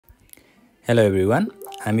Hello everyone,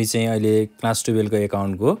 हामी चाहिँ अहिले क्लास 12 को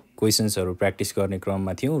एकाउन्टको क्वेशन्सहरु प्र्याक्टिस गर्ने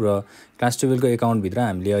क्रममा थियौं र क्लास 12 को एकाउन्ट भित्र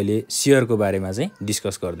हामीले अहिले शेयर को बारेमा चाहिँ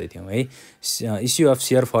डिस्कस गर्दै थियौं है। Issue of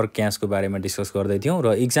share for cash को बारेमा डिस्कस गर्दै थियौं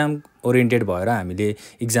र एक्जाम ओरिएन्टेड भएर हामीले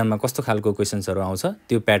एक्जाममा कस्तो खालको क्वेशन्सहरु आउँछ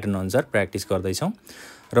त्यो प्याटर्न अनुसार प्र्याक्टिस गर्दै छौं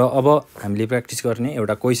र अब हामीले प्र्याक्टिस गर्ने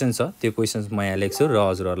एउटा क्वेशन छ। त्यो क्वेशन्स म यहाँ लेख्छु र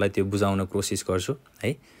हजुरहरुलाई त्यो बुझाउन कोशिश गर्छु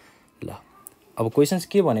है। ल अब क्वेशन्स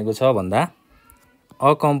के भनेको छ भन्दा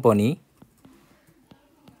a company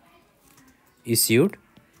issued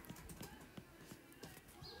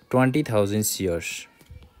 20,000 shares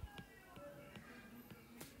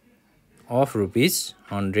of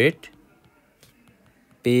 ₹100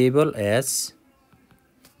 payable as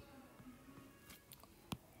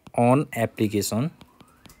on application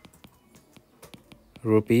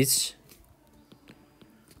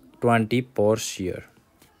 ₹20 per share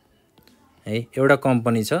है। एउटा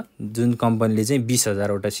कम्पनी छ जुन कम्पनीले चाहिँ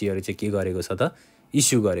 20,000 वटा शेयर चाहिँ के गरेको छ त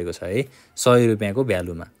इस्यु गरेको छ है 100 रुपैयाँको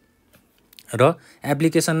भ्यालुमा र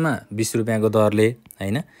एप्लिकेसनमा 20 रुपैयाँको दरले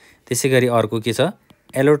हैन। त्यसैगरी अर्को के छ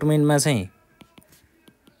एलोटमेन्टमा चाहिँ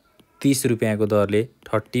 30 रुपैयाँको दरले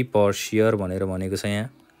 30 पर शेयर भनेर भनेको छ यहाँ।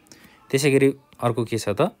 त्यसैगरी अर्को के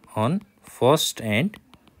छ त on first and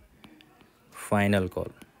final call.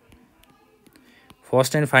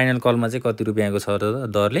 First and final कलमा चाहिँ कति रुपैयाँको छ त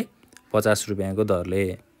दरले 50 रुपैयाँको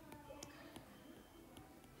दरले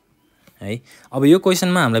है। अब यो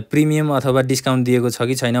क्वेशनमा हामीलाई प्रिमियम अथवा डिस्काउन्ट दिएको छ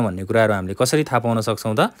कि छैन भन्ने कुराहरु हामीले कसरी थाहा पाउन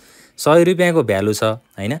सक्छौं त 100 रुपैयाँको भ्यालु छ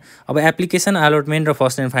हैन। अब एप्लिकेसन अलटमेन्ट र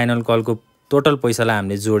फर्स्ट एन्ड फाइनल कलको टोटल पैसालाई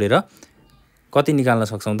हामीले जोडेर कति निकाल्न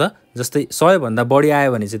सक्छौं त जस्तै 100 भन्दा बढी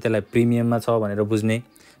आयो भने चाहिँ त्यसलाई प्रिमियममा छ भनेर बुझ्ने,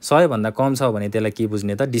 100 भन्दा कम छ भने त्यसलाई के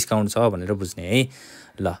बुझ्ने त डिस्काउन्ट छ भनेर बुझ्ने है।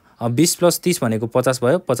 ल अब 20 + 30 भनेको 50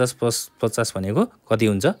 भयो, 50 + 50 भनेको कति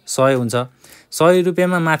हुन्छ 100 हुन्छ। 100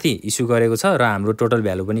 रुपैयाँमा माथि इस्यु गरेको छ र हाम्रो टोटल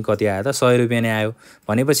भ्यालु पनि कति आयो त 100 रुपैयाँ नै आयो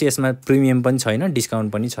भनेपछि यसमा प्रिमियम पनि छैन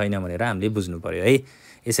डिस्काउन्ट पनि छैन भनेर हामीले बुझ्नु पर्यो है।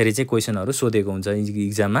 यसरी चाहिँ क्वेशनहरु सोधेको हुन्छ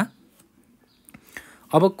एक्जाममा।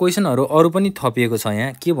 अब क्वेशनहरु अरु पनि थपिएको छ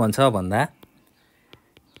यहाँ के भन्छ भन्दा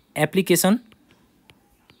एप्लिकेसन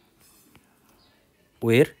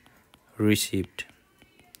वेयर रिसिभ्ड।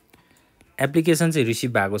 एप्लिकेसन चाहिँ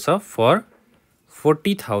रिसिभ भएको छ for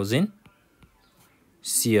 40,000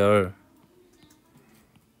 share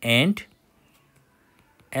and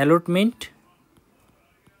allotment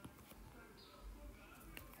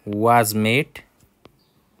was made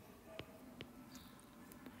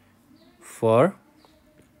for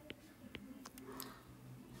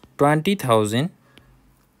 20,000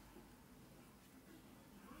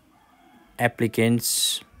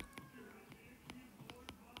 applicants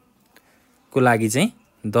को लागि चाहिँ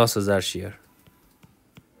 10,000 share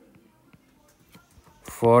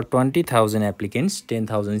for 20,000 applicants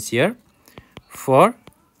 10,000 share for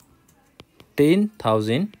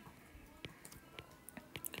 10,000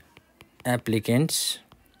 applicants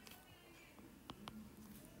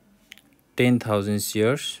 10,000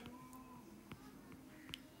 shares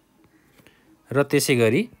र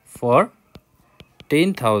त्यसैगरी for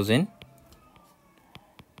 10,000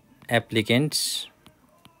 applicants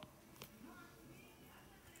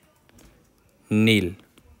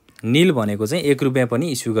नील भनेको चाहिँ 1 रुपैयाँ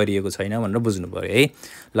पनि इस्यु गरिएको छैन भनेर बुझ्नु पर्यो है।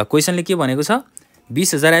 ल क्वेशनले के भनेको छ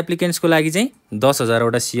 20,000 एप्लिकेन्ट्सको लागि चाहिँ 10,000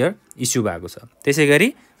 वटा शेयर इस्यु भएको छ।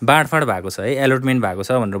 त्यसैगरी बाँडफाँड भएको छ है एलोटमेन्ट भएको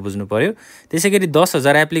छ भनेर बुझ्नु पर्यो। त्यसैगरी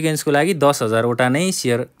 10,000 एप्लिकेन्ट्सको लागि 10,000 वटा नै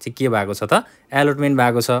शेयर चाहिँ के भएको छ त एलोटमेन्ट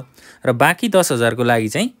भएको छ र बाँकी 10,000 को लागि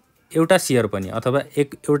चाहिँ एउटा शेयर पनि अथवा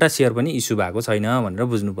एउटा शेयर पनि इस्यु भएको छैन भनेर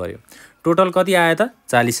बुझ्नु पर्यो। टोटल कति आयो त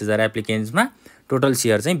 40,000 एप्लिकेन्ट्समा टोटल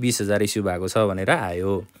शेयर चाहिँ 20,000 इस्यु भएको छ भनेर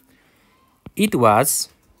आयो। इट वाज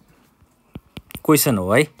क्वेशन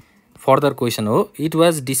हो है फर्दर क्वेशन हो it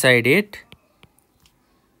was decided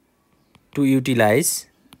to utilise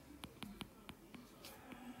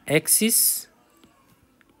axis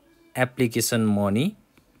application money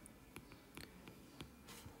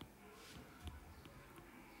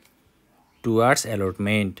towards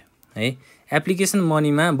allotment है। एप्लिकेसन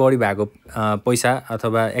मनीमा बढी भएको पैसा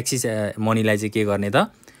अथवा एक्सिस मनीलाई चाहिँ के गर्ने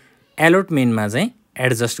त एलोटमेन्टमा चाहिँ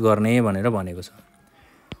एडजस्ट गर्ने भनेर भनेको छ।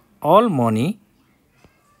 All money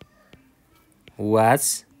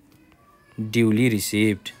was duly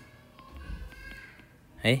received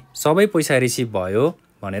है सबै पैसा रिसिभ भयो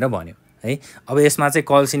भनेर भन्यो है। अब यसमा चाहिँ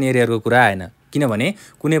कल सिनेरियोको कुरा आएन किनभने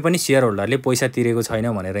कुनै पनि शेयर होल्डरले पैसा तिरेको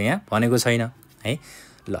छैन भनेर यहाँ भनेको छैन है।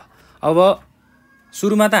 ल अब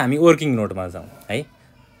सुरुमा त हामी वर्किङ नोटमा जाउँ है।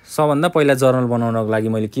 सबभन्दा पहिला जर्नल बनाउनको लागि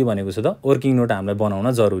मैले के भनेको छु त वर्किङ नोट हामीलाई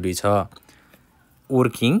बनाउन जरुरी छ।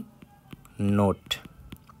 वर्किङ नोट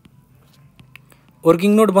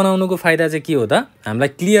वर्किङ नोट बनाउनुको फाइदा चाहिँ के हो त हामीलाई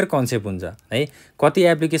क्लियर कन्सेप्ट हुन्छ है कति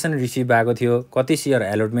एप्लिकेसन रिसिभ भएको थियो कति शेयर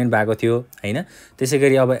एलोटमेन्ट भएको थियो हैन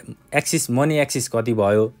त्यसैगरी अब एक्सिस मनी एक्सिस कति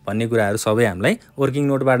भयो भन्ने कुराहरू सबै हामीलाई वर्किङ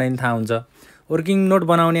नोटबाट नै थाहा हुन्छ वर्किङ नोट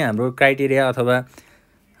बनाउने हाम्रो क्राइटेरिया अथवा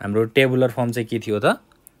हाम्रो टेबुलर फर्म चाहिँ के थियो त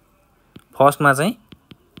फर्स्टमा चाहिँ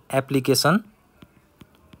एप्लिकेसन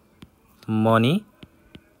मनी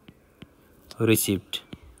रिसिभ्ड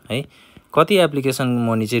है कति एप्लिकेसन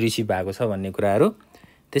मनी चाहिँ रिसिभ भएको छ भन्ने कुराहरू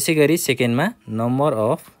त्यसैगरी सेकेन्डमा नम्बर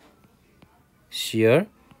अफ शेयर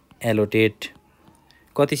एलोटेड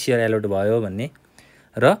कति शेयर एलोट भयो भन्ने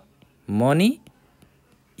र मनी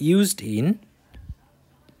युज्ड इन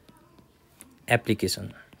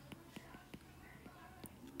एप्लिकेसनमा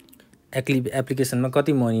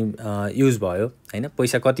कति मनी युज भयो हैन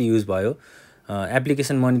पैसा कति युज भयो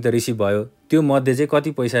एप्लिकेसन मनी त रिसिभ भयो त्यो मध्ये चाहिँ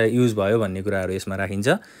कति पैसा युज भयो भन्ने कुराहरू यसमा राखिन्छ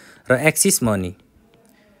र एक्सिस मनी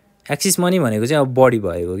भनेको चाहिँ अब बढी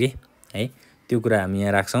भएको कि है त्यो कुरा हामी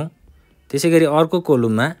यहाँ राख्छौं त्यसैगरी अर्को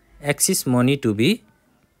कोलममा axis money to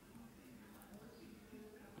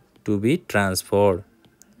be transferred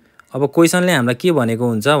अब क्वेशनले हामीलाई के भनेको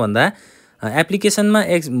हुन्छ भन्दा एप्लिकेसनमा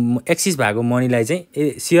एक्सिस भएको मनीलाई चाहिँ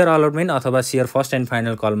शेयर अलटमेन्ट अथवा शेयर फर्स्ट एन्ड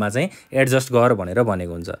फाइनल कलमा चाहिँ एडजस्ट गर भनेर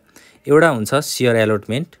भनेको हुन्छ एउटा हुन्छ शेयर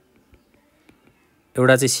एलोटमेन्ट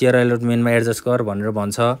एउटा चाहिँ शेयर एलोटमेन्टमा एडजस्ट गर भनेर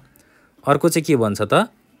भन्छ अर्को चाहिँ के भन्छ त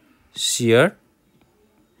share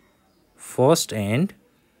first and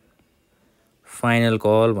final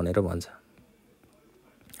call भनेर भन्छ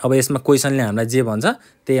अब यसमा क्वेशनले हामीलाई जे भन्छ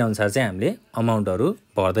त्यही अनुसार चाहिँ हामीले अमाउन्टहरु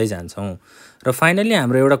भर्दै जान्छौं र फाइनली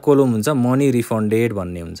हाम्रो एउटा कोलम हुन्छ मनी रिफन्डेड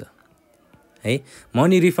भन्ने हुन्छ है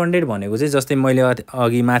मनी रिफन्डेड भनेको चाहिँ जस्तै मैले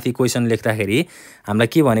अघि माथि क्वेशन लेख्दाखेरि हामीलाई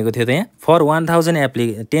के भनेको थियो त यहाँ फर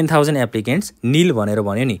 10,000 एप्लिकेन्ट्स नील भनेर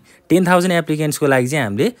भन्यो नि 10,000 एप्लिकेन्ट्सको लागि चाहिँ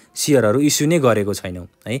हामीले शेयरहरु इस्यु नै गरेको छैनौं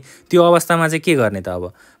है त्यो अवस्थामा चाहिँ के गर्ने त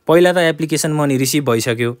अब पहिला त एप्लिकेसन मनी रिसिभ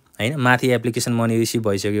भइसक्यो हैन माथि एप्लिकेसन मनी रिसिभ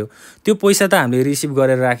भइसक्यो त्यो पैसा त हामीले रिसिभ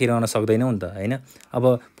गरेर राखिरहन सक्दैनौं नि त हैन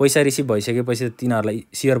अब पैसा रिसिभ भइसकेपछि तिनीहरुलाई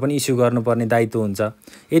शेयर पनि इस्यु गर्नुपर्ने दायित्व हुन्छ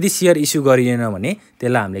यदि शेयर इस्यु गरिएन भने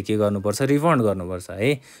त्यसलाई हामीले के गर्नुपर्छ रिफन्ड गर्नुपर्छ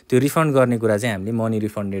है त्यो रिफन्ड गर्ने कुरा चाहिँ हामीले मनी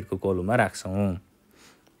रिफन्डेडको कोलममा राख्छौं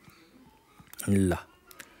ल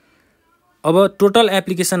अब टोटल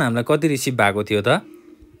एप्लिकेसन हामीलाई कति रिसिभ भएको थियो त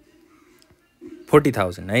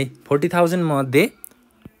 40,000 है 40,000 मध्ये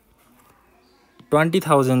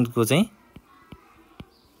 20,000 को चाहिँ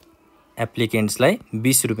एप्लिकेन्ट्सलाई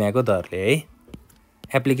 20 रुपैयाँको दरले है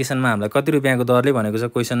एप्लिकेसनमा हामीलाई कति रुपैयाँको दरले भनेको छ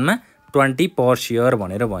क्वेशनमा 20 पर शेयर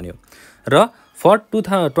भनेर भन्यो र फर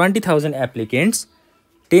 20,000 एप्लिकेन्ट्स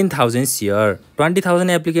 10,000 शेयर 20,000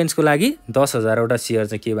 एप्लिकेन्ट्सको लागि 10,000 वटा शेयर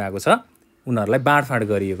चाहिँ के भएको छ उनीहरुलाई बाँडफाँड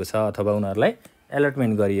गरिएको छ अथवा उनीहरुलाई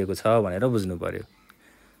एलोटमेन्ट गरिएको छ भनेर बुझ्नु पर्यो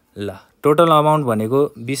ल टोटल अमाउन्ट भनेको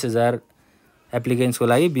 20,000 एप्लिकेन्ट्सको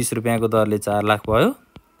लागि 20 रुपैयाँको दरले 4 लाख भयो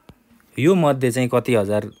यो मध्ये चाहिँ कति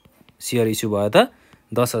हजार शेयर इस्यु भयो त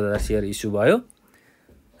 10,000 शेयर इस्यु भयो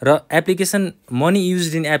र application money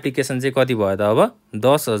used in application चाहिँ कति भयो त अब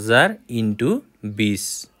 10,000 इन्टु 20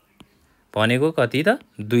 भनेको कति त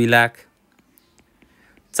 2 लाख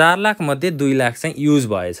 4 लाख मध्ये 2 लाख चाहिँ युज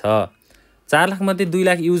भएछ 4 लाख मध्ये 2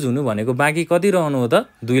 लाख युज हुनु भनेको बाँकी कति रहनु हो त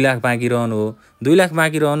 2 लाख बाँकी रहनु हो 2 लाख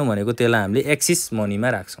बाँकी रहनु भनेको त्यसलाई हामीले एक्सिस मनीमा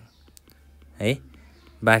राख्छौं है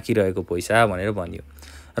बाँकी रहेको पैसा भनेर भनियो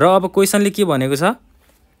र अब क्वेशनले के भनेको छ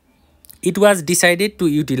it was decided to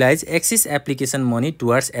utilise axis application money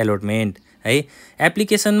towards allotment है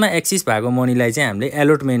एप्लिकेसनमा एक्सिस भएको मनीलाई चाहिँ हामीले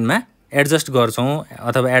एलोटमेन्टमा एडजस्ट गर्छौं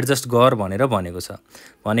अथवा एडजस्ट गर भनेर भनेको छ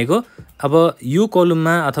भनेको अब यो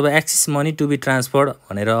कोलममा अथवा axis money to be transferred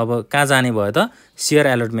भनेर अब कहाँ जाने भयो त शेयर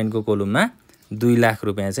एलोटमेन्टको कोलममा 2 लाख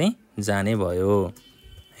रुपैयाँ चाहिँ जाने भयो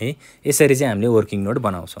है यसरी चाहिँ हामीले वर्किङ नोट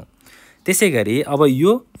बनाउँछौं त्यसैगरी अब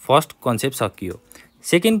यो फर्स्ट कन्सेप्ट सकियो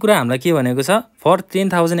सेकेन्ड कुरा हामीलाई के भनेको छ फर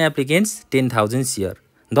 10,000 एप्लिकेन्ट्स 10,000 शेयर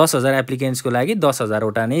 10,000 एप्लिकेन्ट्सको लागि 10,000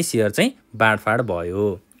 वटा नै शेयर चाहिँ बाँडफाँड भयो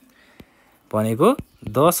भनेको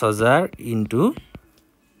 10,000 इन्टु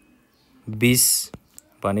 20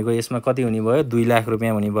 भनेको यसमा कति हुने भयो 2 लाख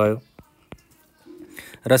रुपैयाँ हुने भयो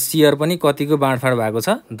र शेयर पनि कतिको बाँडफाँड भएको छ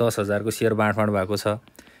 10,000 को शेयर बाँडफाँड भएको छ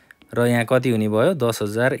र यहाँ कति हुने भयो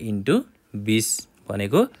 10,000 इन्टु 20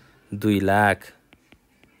 भनेको 2 lakh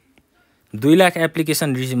 2 lakh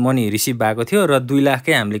application money receive भएको थियो र 2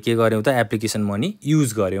 लाखकै हामीले के गर्यौं त एप्लिकेसन मनी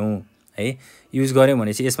युज गर्यौं है युज गर्यौं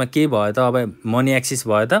भनेपछि यसमा के भयो त अब मनी एक्सिस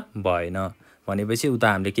भयो त भएन भनेपछि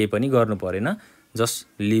उता हामीले केही पनि गर्नु परेन जस्ट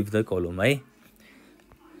लिभ द कोलम है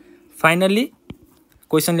फाइनली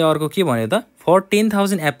क्वेशनले अर्को के भन्यो त फर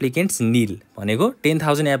 10,000 एप्लिकेन्ट्स नील भनेको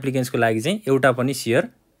 10,000 एप्लिकेन्ट्सको लागि चाहिँ एउटा पनि शेयर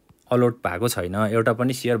अलॉट भएको छैन एउटा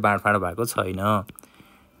पनि शेयर बाँडफाँड भएको छैन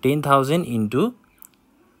 10,000 इन्टु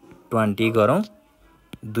 20 गरौँ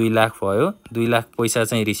 2 लाख भयो 2 लाख पैसा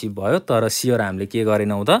चाहिँ रिसिभ भयो तर सेयर हामीले के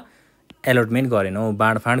गरेनौं त एलोटमेन्ट गरेनौं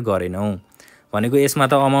बाँडफाँड गरेनौं भनेको यसमा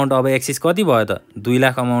त अमाउन्ट अब एक्सिस कति भयो त 2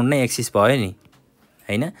 लाख अमाउन्ट नै एक्सिस भयो नि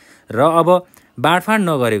हैन र अब बाँडफाँड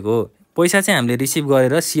नगरेको पैसा चाहिँ हामीले रिसिभ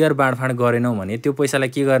गरेर सेयर बाँडफाँड गरेनौं भने त्यो पैसालाई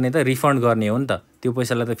के गर्ने त रिफन्ड गर्ने हो नि त त्यो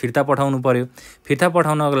पैसालाई त फिर्ता पठाउनु पर्यो फिर्ता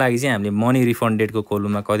पठाउनको लागि चाहिँ हामीले मनी रिफन्डेडको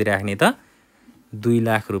कोलममा कति राख्ने त 2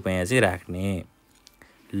 लाख रुपैयाँ चाहिँ राख्ने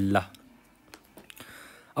ल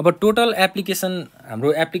अब टोटल एप्लिकेसन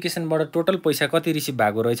हाम्रो एप्लिकेसनबाट टोटल पैसा कति रिसिभ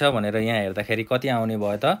भएको रहेछ भनेर यहाँ हेर्दाखेरि कति आउने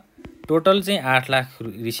भयो त टोटल चाहिँ 8 लाख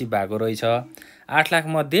रिसिभ भएको रहेछ 8 लाख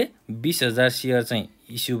मध्ये 20,000 सेयर चाहिँ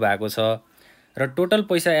इस्यु भएको छ र टोटल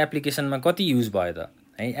पैसा एप्लिकेसनमा कति युज भयो त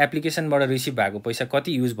है एप्लिकेसनबाट रिसिभ भएको पैसा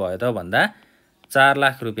कति युज भयो त भन्दा 4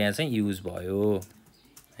 लाख रुपैयाँ चाहिँ युज भयो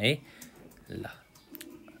है ल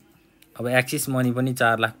अब एक्सिस मनी पनि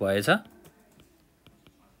 4 लाख भएछ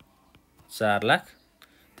 4 लाख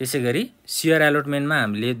त्यसैगरी सेयर एलोटमेन्टमा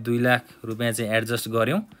हामीले 2 लाख रुपैयाँ चाहिँ एडजस्ट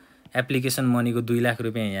गर्यौं एप्लिकेसन मनीको 2 लाख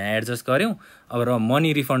रुपैयाँ यहाँ एडजस्ट गर्यौं अब र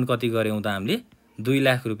मनी रिफन्ड कति गर्यौं त हामीले 2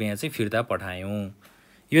 लाख रुपैयाँ चाहिँ फिर्ता पठायौं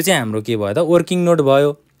यो चाहिँ हाम्रो के भयो त वर्किङ नोट भयो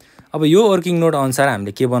अब यो वर्किङ नोट अनुसार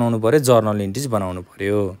हामीले के बनाउनु पर्यो जर्नल एन्ट्रीज बनाउनु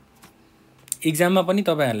पर्यो एक्जाममा पनि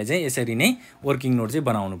तपाईहरुले चाहिँ यसरी नै वर्किङ नोट चाहिँ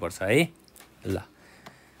बनाउनु पर्छ है ल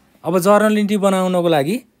अब जर्नल एन्ट्री बनाउनको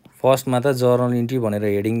लागि फर्स्टमा त जर्नल एन्ट्री भनेर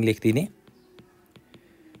हेडिङ लेख्दिने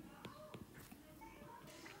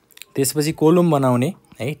त्यसपछि कोलम बनाउने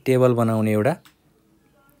है टेबल बनाउने एउटा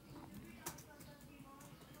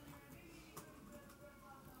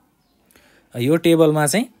यो टेबलमा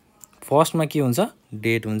चाहिँ फर्स्टमा के हुन्छ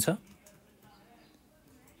डेट हुन्छ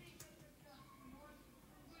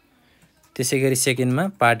त्यसैगरी सेकेन्डमा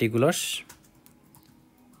particulars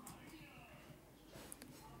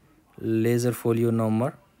ledger folio number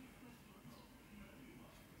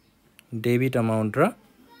debit amount र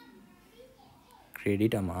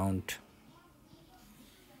क्रेडिट अमाउन्ट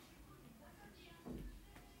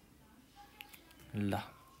ल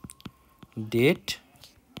date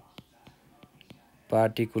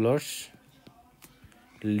particulars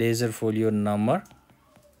ledger folio number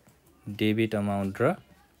debit amount र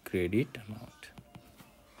क्रेडिट अमाउन्ट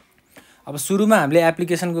अब सुरुमा हामीले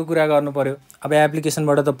एप्लिकेसनको कुरा गर्नु पर्यो अब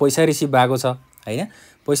एप्लिकेसनबाट त पैसा रिसिभ भएको छ हैन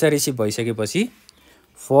पैसा रिसिभ भइसकेपछि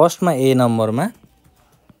फर्स्टमा ए नम्बरमा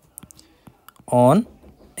अन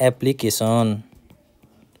एप्लिकेसन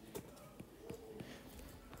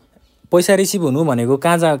पैसा रिसिभ हुनु भनेको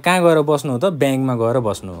कहाँ गएर बस्नु हो त बैंकमा गएर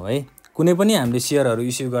बस्नु हो है कुनै पनि हामीले शेयरहरु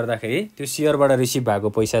इस्यु गर्दाखेरि त्यो शेयरबाट रिसिभ भएको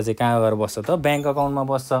पैसा चाहिँ कहाँ गएर बस्छ त बैंक अकाउन्टमा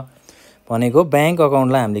बस्छ भनेको बैंक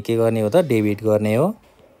अकाउन्टलाई हामीले के गर्ने हो त डेबिट गर्ने हो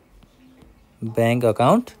बैंक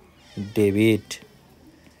अकाउन्ट डेबिट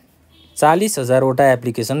 40,000 वटा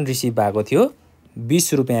एप्लिकेसन रिसिभ भएको थियो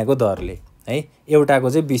 20 रुपैयाँको दरले है एउटाको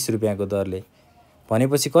चाहिँ 20 रुपैयाँको दरले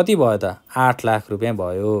भनेपछि कति भयो त 8 लाख रुपैयाँ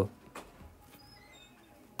भयो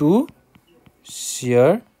टु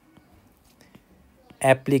शेयर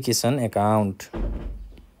एप्लिकेसन अकाउन्ट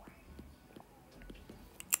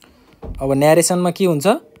अब न्यारेसनमा के हुन्छ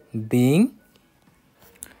being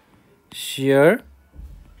share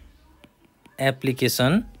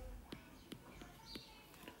application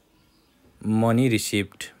money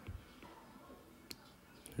received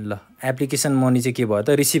ल एप्लिकेसन मनी चाहिँ के भयो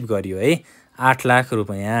त रिसिभ गरियो है 8 लाख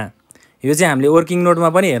रुपैयाँ यो चाहिँ हामीले वर्किङ नोटमा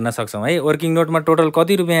पनि हेर्न सक्छौं है वर्किङ नोटमा टोटल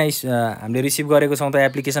कति रुपैयाँ हामीले रिसिभ गरेको छौं त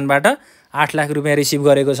एप्लिकेसनबाट 8 लाख रुपैयाँ रिसिभ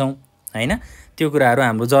गरेको छौं हैन त्यो कुराहरु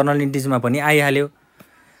हाम्रो जर्नल एन्ट्रीजमा पनि आइहाल्यो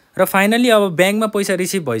र फाइनली अब बैंकमा पैसा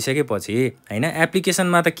रिसिभ भइसकेपछि हैन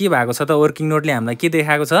एप्लिकेसनमा त के भएको छ त वर्किङ नोटले हामीलाई के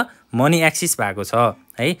देखाएको छ मनी एक्सिस भएको छ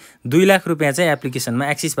है 2 लाख रुपैयाँ चाहिँ एप्लिकेसनमा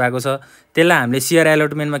एक्सिस भएको छ त्यसलाई हामीले शेयर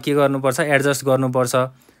एलोटमेन्टमा के गर्नुपर्छ एडजस्ट गर्नुपर्छ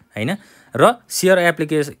हैन र शेयर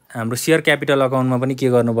एप्लिकेसन हाम्रो शेयर क्यापिटल अकाउन्टमा पनि के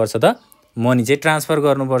गर्नुपर्छ त मनी चाहिँ ट्रान्सफर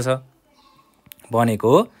गर्नुपर्छ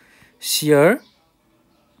भनेको शेयर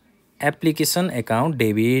एप्लिकेसन अकाउन्ट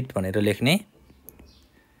डेबिट भनेर लेख्ने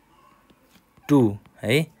टु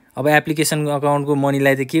है अब एप्लिकेसन अकाउन्टको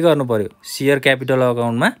मनीलाई चाहिँ के गर्नु पर्यो शेयर क्यापिटल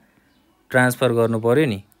अकाउन्टमा ट्रान्सफर गर्नु पर्यो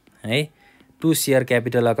नि है टु शेयर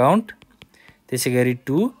क्यापिटल अकाउन्ट त्यसैगरी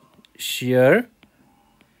टु शेयर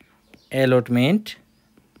एलोटमेन्ट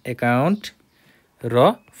अकाउन्ट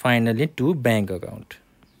र फाइनली टु बैंक अकाउन्ट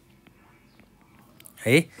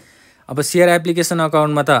है अब शेयर एप्लिकेसन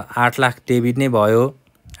अकाउन्टमा त 8 लाख डेबिट नै भयो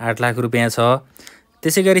 8 लाख रुपैयाँ छ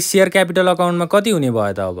त्यसैगरी शेयर क्यापिटल अकाउन्टमा कति हुने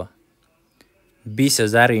भयो त अब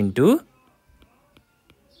 20,000 इन्टु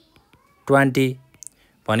 20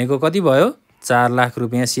 भनेको कति भयो 4 लाख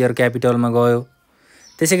रुपैयाँ शेयर क्यापिटलमा गयो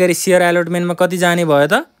त्यसैगरी शेयर एलोटमेन्टमा कति जाने भयो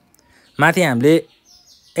त माथि हामीले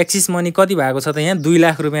एक्सिस मनी कति भएको छ त यहाँ 2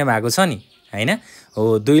 लाख रुपैयाँ भएको छ नि हैन हो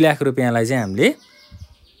 2 लाख रुपैयाँलाई चाहिँ हामीले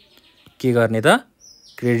के गर्ने त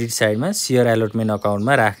क्रेडिट साइडमा शेयर एलोटमेन्ट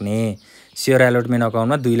अकाउन्टमा राख्ने शेयर एलोटमेन्ट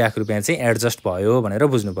अकाउन्टमा 2 लाख रुपैयाँ चाहिँ एडजस्ट भयो भनेर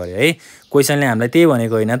बुझ्नु पर्यो है क्वेशनले हामीलाई त्यही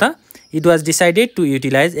भनेको हैन त it was decided to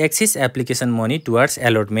utilise axis application money towards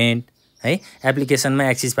allotment है एप्लिकेसनमा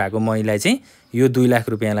एक्सिस भएको मनीलाई चाहिँ यो 2 लाख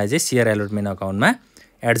रुपैयाँलाई चाहिँ शेयर एलोटमेन्ट अकाउन्टमा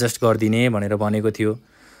एडजस्ट गरिदिने भनेर भनेको थियो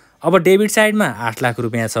अब डेबिट साइडमा 8 लाख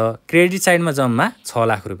रुपैयाँ छ क्रेडिट साइडमा जम्मा 6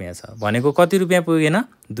 लाख रुपैयाँ छ भनेको कति रुपैयाँ पुगेन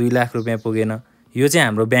 2 लाख रुपैयाँ पुगेन यो चाहिँ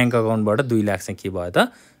हाम्रो बैंक अकाउन्टबाट 2 लाख चाहिँ के भयो त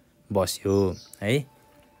बस्यो है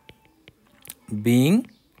being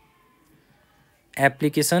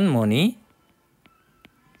application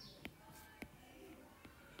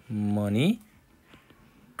money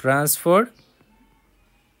transferred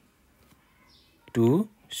to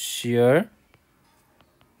share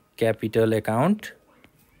capital account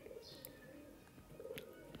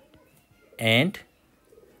and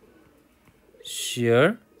share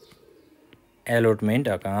allotment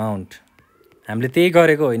account हामीले त्यही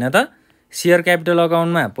गरेको होइन त शेयर क्यापिटल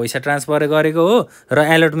अकाउन्टमा पैसा ट्रान्सफर गरेको हो र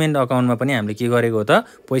एलोटमेन्ट अकाउन्टमा पनि हामीले के गरेको हो त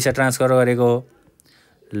पैसा ट्रान्सफर गरेको हो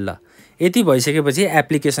ल यति भइसकेपछि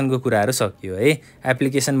एप्लिकेसनको कुराहरु सकियो है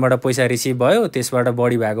एप्लिकेसनबाट पैसा रिसिभ भयो त्यसबाट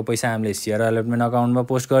बढी भएको पैसा हामीले शेयर एलोटमेन्ट अकाउन्टमा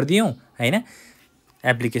पोस्ट गर्दियौ हैन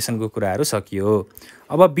एप्लिकेसनको कुराहरु सकियो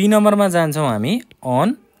अब बी नम्बरमा जान्छौं हामी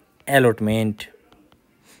अन एलोटमेन्ट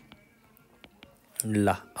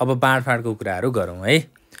ल अब बाँडफाँडको कुराहरु गरौँ है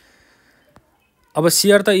अब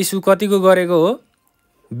शेयर त इस्यु कतिको गरेको हो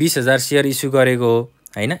 20000 शेयर इस्यु गरेको हो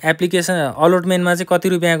हैन एप्लिकेसन अलोटमेन्टमा चाहिँ कति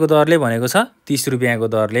रुपैयाँको दरले भनेको छ 30 रुपैयाँको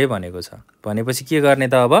दरले भनेको छ भनेपछि के गर्ने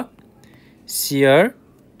त अब शेयर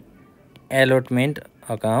एलोटमेन्ट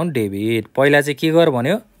अकाउन्ट डेबिट पहिला चाहिँ के गर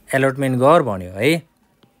भन्यो एलोटमेन्ट गर भन्यो है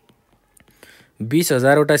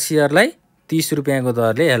 20000 वटा शेयरलाई 30 रुपैयाँको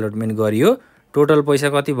दरले एलोटमेन्ट गरियो टोटल पैसा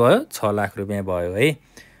कति भयो 6 लाख रुपैयाँ भयो है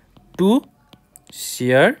to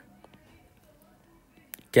share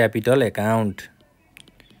capital account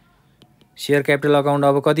share capital account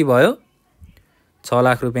अब कति भयो 6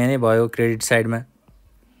 लाख रुपैयाँ नै भयो क्रेडिट साइडमा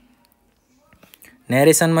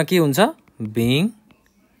नरेसनमा के हुन्छ being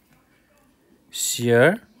share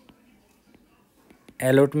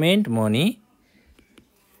allotment money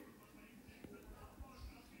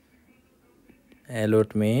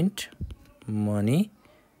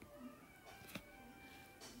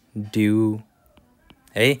due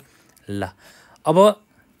है ल अब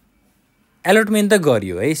एलोटमेन्ट त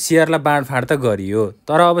गरियो है शेयरलाई बाँडफाँड त गरियो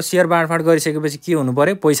तर अब शेयर बाँडफाँड गरिसकेपछि के हुनु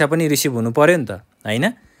पर्यो पैसा पनि रिसिभ हुनु पर्यो नि त हैन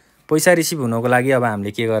पैसा रिसिभ हुनको लागि अब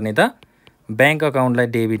हामीले के गर्ने त बैंक अकाउन्टलाई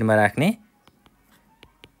डेबिटमा राख्ने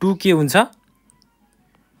टु के हुन्छ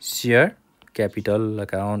share capital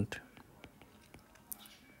account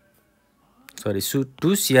sorry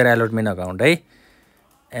to share allotment account है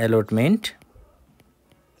एलोटमेन्ट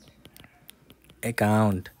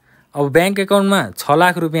अकाउन्ट अब बैंक अकाउन्टमा 6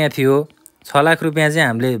 लाख रुपैयाँ थियो 6 लाख रुपैयाँ चाहिँ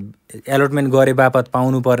हामीले एलोटमेन्ट गरे बापत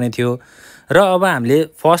पाउनु पर्ने थियो र अब हामीले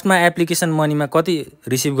फर्स्टमा एप्लिकेसन मनीमा कति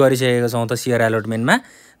रिसिभ गरिसकेको छौं त शेयर एलोटमेन्टमा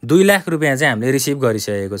 2 लाख रुपैयाँ चाहिँ हामीले रिसिभ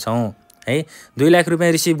गरिसकेको छौं है 2 लाख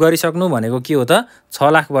रुपैयाँ रिसिभ गरिसक्नु भनेको के हो त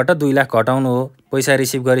 6 लाखबाट 2 लाख घटाउनु हो पैसा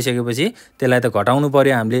रिसिभ गरिसकेपछि त्यसलाई त घटाउनु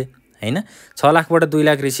पर्यो हामीले हैन 6 लाखबाट 2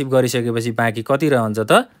 लाख रिसिभ गरिसकेपछि बाँकी कति रहन्छ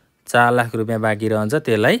त 4 लाख रुपैयाँ बाँकी रहन्छ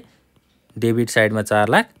त्यसलाई डेबिट साइडमा 4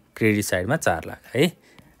 लाख क्रेडिट साइडमा 4 लाख है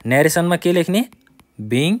नरेसनमा के लेख्ने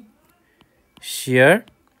being share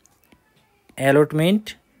allotment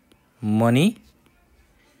money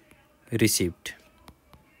received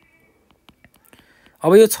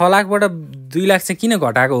अब यो 6 लाखबाट 2 लाख चाहिँ किन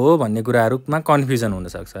घटाएको हो भन्ने कुराहरुमा कन्फ्युजन हुन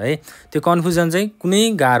सक्छ है त्यो कन्फ्युजन चाहिँ कुनै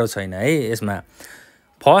गाह्रो छैन है यसमा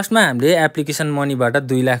फर्स्टमा हामीले एप्लिकेसन मनीबाट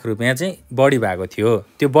 2 लाख रुपैयाँ चाहिँ बढी भएको थियो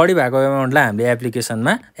त्यो बढी भएको अमाउन्टलाई हामीले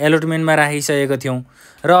एप्लिकेसनमा एलोटमेन्टमा राखिसकेको थियौं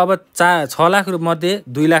र अब 6 लाख मध्ये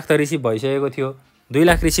 2 लाख त रिसिभ भइसकेको थियो 2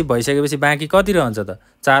 लाख रिसिभ भइसकेपछि बाँकी कति रहन्छ त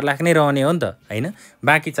 4 लाख नै रहने हो नि त हैन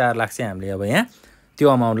बाँकी 4 लाख चाहिँ हामीले अब यहाँ त्यो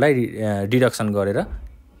अमाउन्टलाई डिडक्सन गरेर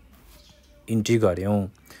इन्ट्री गर्यौं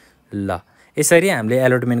ल यसरी हामीले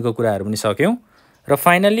एलोटमेन्टको कुराहरु पनि सक्यौं र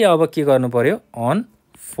फाइनली अब के गर्नु पर्यो on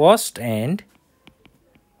first and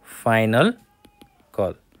final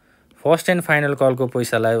call first and final कलको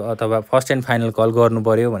पैसालाई अथवा फर्स्ट एन्ड फाइनल कल गर्नु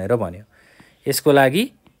पर्यो भनेर भन्यो यसको लागि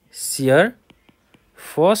share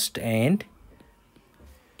first and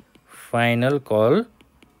final call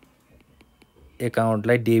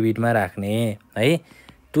अकाउन्टलाई डेबिटमा राख्ने है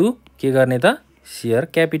टु के गर्ने त शेयर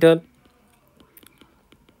क्यापिटल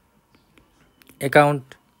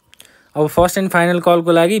अकाउन्ट अब फर्स्ट एन्ड फाइनल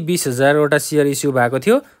कलको लागि 20000 वटा शेयर इस्यु भएको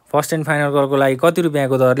थियो फर्स्ट एन्ड फाइनल कलको लागि कति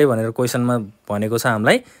रुपैयाँको दरले भनेर क्वेसनमा भनेको छ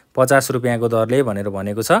हामीलाई 50 रुपैयाँको दरले भनेर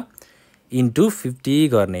भनेको छ इन्टु 50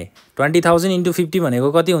 गर्ने 20,000 इन्टु 50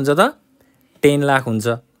 भनेको कति हुन्छ त 10 लाख हुन्छ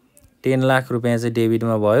 10 लाख रुपैयाँ चाहिँ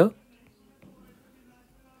डेबिटमा भयो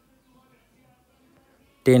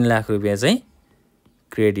 10 लाख रुपैयाँ चाहिँ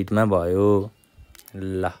क्रेडिटमा भयो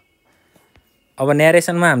ल अब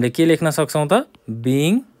न्यारेसनमा हामीले के लेख्न सक्छौं त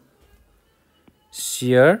being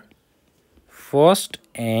share first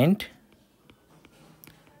and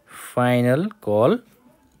final call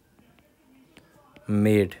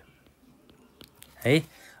made है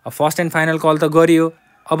अब फर्स्ट एन्ड फाइनल कल त गरियो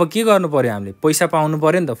अब के गर्नु पर्यो हामीले पैसा पाउनु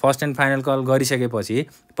पर्यो नि त फर्स्ट एन्ड फाइनल कल गरिसकेपछि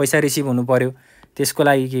पैसा रिसिभ हुनु पर्यो त्यसको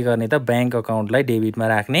लागि के गर्ने त बैंक अकाउन्टलाई डेबिटमा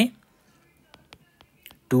राख्ने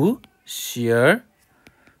to share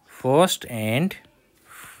first and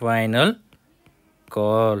final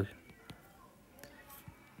call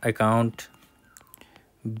account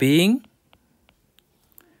being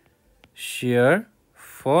share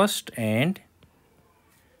first and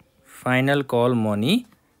final call money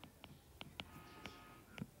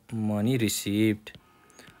received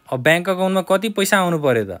अब बैंक अकाउन्टमा कति पैसा आउनु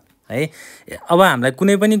पर्यो त है अब हामीलाई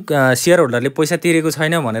कुनै पनि शेयर होल्डरले पैसा तिरेको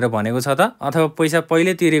छैन भनेर भनेको छ त अथवा पैसा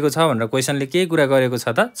पहिले तिरेको छ भनेर क्वेशनले के कुरा गरेको छ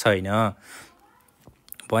त छैन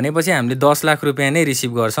भनेपछि हामीले 10 लाख रुपैयाँ नै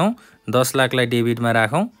रिसिभ गर्छौं 10 लाखलाई डेबिटमा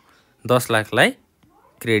राखौं 10 लाखलाई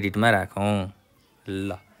क्रेडिटमा राखौं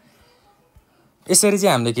ल यसरी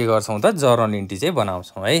चाहिँ हामीले के गर्छौं त जर्नल एन्ट्री चाहिँ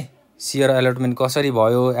बनाउँछौं है शेयर अलटमेन्ट कसरी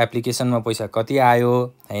भयो एप्लिकेसनमा पैसा कति आयो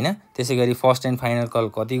हैन त्यसैगरी फर्स्ट एन्ड फाइनल कल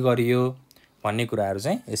कति गरियो भन्ने कुराहरु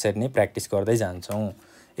चाहिँ यसरी नै प्र्याक्टिस गर्दै जान्छौं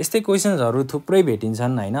यस्तै क्वेशन्सहरु थुप्रै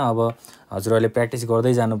भेटिन्छन् हैन अब हजुरहरुले प्र्याक्टिस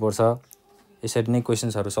गर्दै जानुपर्छ यसरी नै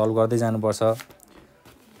क्वेशन्सहरु सल्भ गर्दै जानुपर्छ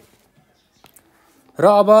र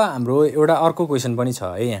अब हाम्रो एउटा अर्को क्वेशन पनि छ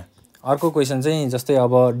है यहाँ अर्को क्वेशन चाहिँ जस्तै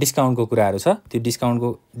अब डिस्काउन्टको कुराहरु छ त्यो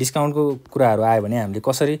डिस्काउन्टको कुराहरु आयो भने हामीले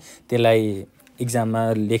कसरी त्यसलाई एक्जाममा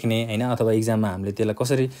लेख्ने हैन अथवा एक्जाममा हामीले त्यसलाई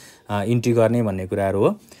कसरी इन्ट्री गर्ने भन्ने कुराहरु हो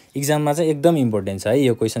एक्जाममा चाहिँ एकदम इम्पोर्टेन्ट छ है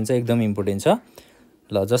यो क्वेशन चाहिँ एकदम इम्पोर्टेन्ट छ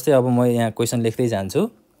ल जस्तै अब म यहाँ क्वेशन लेख्दै जान्छु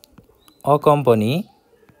a company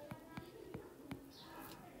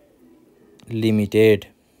limited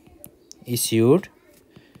issued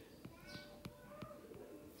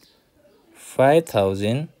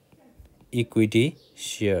 5,000 equity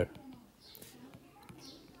share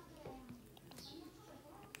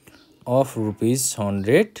of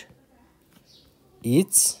 ₹100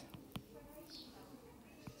 each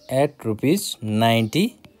at ₹90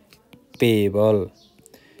 payable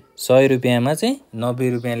 100 रुपैयाँमा चाहिँ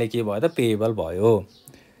 90 रुपैयाँले के भयो त पेएबल भयो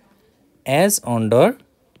as under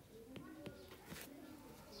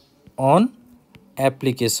on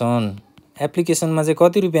एप्लिकेसनमा चाहिँ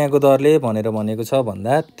कति रुपैयाँको दरले भनेर भनेको छ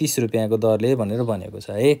भन्दा 30 रुपैयाँको दरले भनेर भनेको छ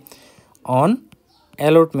है अन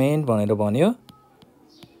एलोटमेन्ट भनेर भन्यो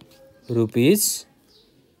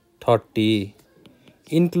 ₹30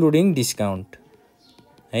 इन्क्लुडिङ डिस्काउन्ट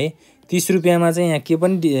है 30 रुपैयाँमा चाहिँ यहाँ के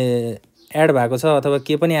पनि एड भएको छ अथवा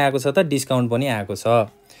के पनि आएको छ त डिस्काउन्ट पनि आएको छ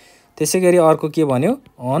त्यसैगरी अर्को के भन्यो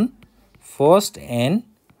on first and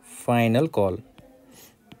final call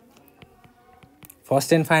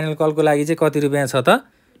first and final कलको लागि चाहिँ कति रुपैयाँ छ त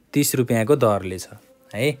 30 रुपैयाँको दरले छ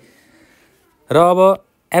है र अब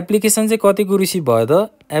एप्लिकेसन चाहिँ कतिको रिसिभ भयो त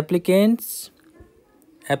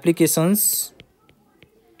applications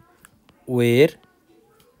where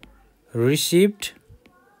received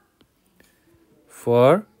for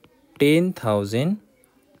 10,000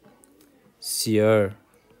 share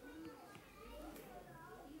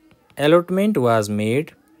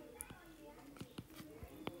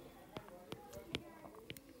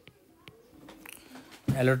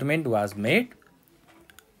allotment was made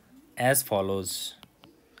as follows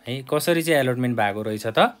है कसरी चाहिँ एलोटमेन्ट भएको रहेछ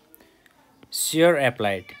त शेयर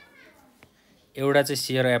एप्लाइड एउटा चाहिँ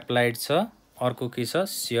शेयर एप्लाइड छ अर्को के छ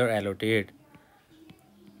शेयर एलोटेड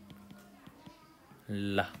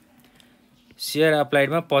ल शेयर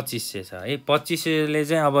एप्लाइडमा 2500 छ है 2500 ले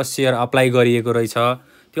चाहिँ अब शेयर अप्लाई गरिएको रहेछ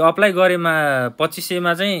त्यो अप्लाई गरेमा 2500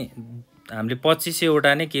 मा चाहिँ हामीले 2500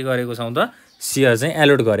 वटा नै के गरेको छौं त शेयर चाहिँ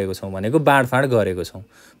एलोट गरेको छौं भनेको बाँडफाँड गरेको छौं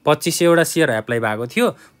 2500 वटा शेयर एप्लाई भएको थियो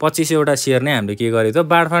 2500 वटा शेयर नै हामीले के गर्यौ त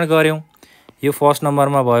बाँडफाँड गर्यौ यो फर्स्ट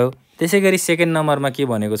नम्बरमा भयो त्यसैगरी सेकेन्ड नम्बरमा के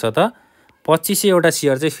भनेको छ त 2500 वटा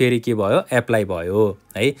शेयर चाहिँ फेरि के भयो एप्लाई भयो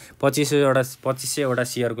है 2500 वटा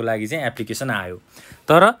शेयरको लागि चाहिँ एप्लिकेसन आयो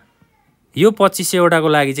तर यो 2500 वटाको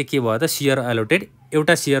लागि चाहिँ के भयो त शेयर एलोटेड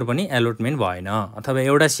एउटा शेयर पनि एलोटमेन्ट भएन अथवा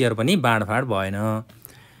एउटा शेयर पनि बाँडफाँड भएन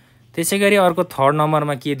त्यसैगरी अर्को थर्ड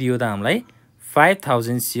नम्बरमा के दियो त हामीलाई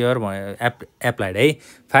 5000 शेयर एप्लाइड है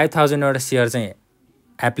 5000 वटा शेयर चाहिँ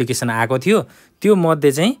एप्लिकेसन आएको थियो त्यो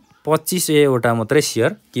मध्ये चाहिँ 2500 वटा मात्रै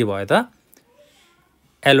शेयर के भयो त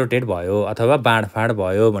एलोटेड भयो अथवा बाँडफाँड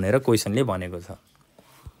भयो भनेर क्वेशनले भनेको छ।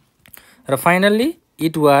 र finally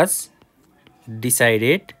it was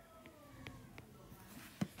decided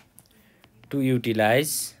to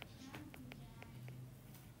utilise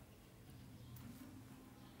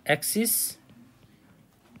axis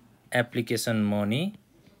application money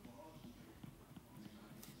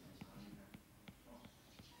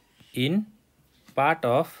in part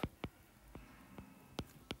of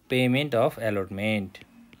payment of allotment।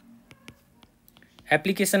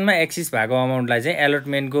 एप्लिकेसनमा axis भएको अमाउन्टलाई चाहिँ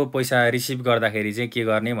एलोटमेन्टको पैसा रिसिभ गर्दाखेरि चाहिँ के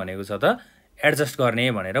गर्ने भनेको छ त एडजस्ट गर्ने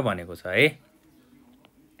भनेर भनेको छ है।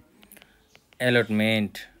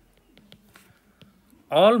 Allotment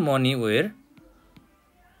all money were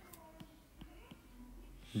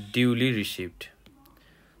duly received।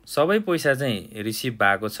 सबै पैसा चाहिँ रिसिभ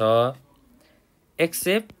भएको छ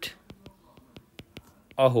except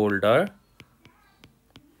a holder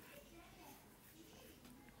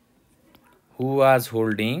who was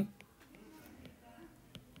holding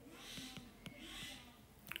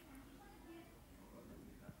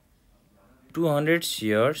 200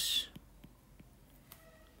 shares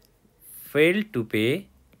failed to pay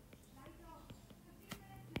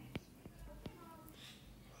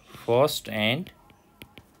first and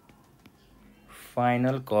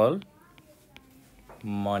final call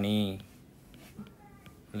money।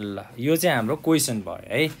 ल यो चाहिँ हाम्रो क्वेशन भयो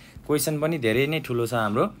है। क्वेशन पनि धेरै नै ठुलो छ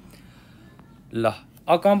हाम्रो। ल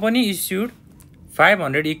a company issued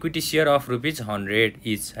 500 equity share of ₹100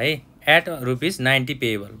 each है एट ₹90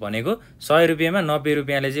 पेएबल भनेको 100 रुपैयाँमा 90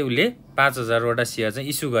 रुपैयाँले चाहिँ उसले 5000 वटा शेयर चाहिँ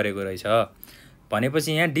इस्यु गरेको रहेछ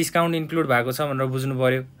भनेपछि यहाँ डिस्काउन्ट इन्क्लुड भएको छ भनेर बुझ्नु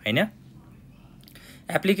पर्यो हैन।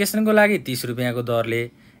 एप्लिकेसनको लागि 30 रुपैयाँको दरले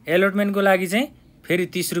एलोटमेन्टको लागि चाहिँ फेरि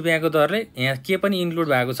 30 रुपैयाँको दरले यहाँ के पनि इन्क्लुड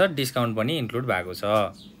भएको छ डिस्काउन्ट पनि इन्क्लुड भएको छ।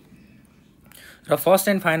 र फर्स्ट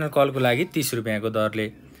एन्ड फाइनल कलको लागि 30 रुपैयाँको दरले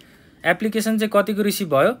एप्लिकेसन चाहिँ कतिको रिसिभ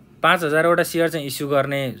भयो 5000 वटा शेयर चाहिँ इस्यु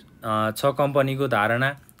गर्ने छ कम्पनीको धारणा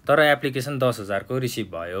तर एप्लिकेसन 10000 को रिसिभ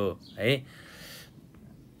भयो है।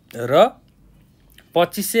 र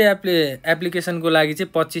 2500 एप्लिकेसनको लागि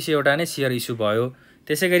चाहिँ 2500 वटा नै शेयर इस्यु भयो।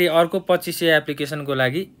 त्यसैगरी अर्को 2500 एप्लिकेसनको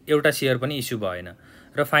लागि एउटा शेयर पनि इस्यु भएन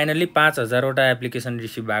र फाइनल्ली 5000 वटा एप्लिकेसन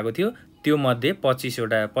रिसिभ भएको थियो त्यो मध्ये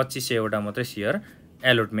 2500 वटा मात्रै शेयर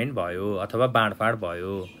एलोटमेन्ट भयो अथवा बाँडफाँड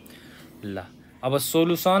भयो। ल अब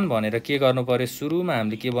सोलुसन भनेर के गर्नु पर्यो सुरुमा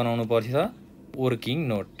हामीले के बनाउनु पर्छ वर्किङ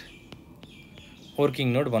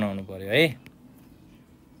नोट बनाउनु पर्यो है।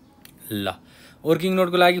 ल वर्किङ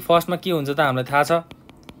नोटको लागि फर्स्टमा के हुन्छ त हामीलाई थाहा छ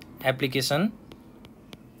एप्लिकेसन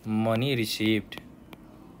मनी रिसिभ्ड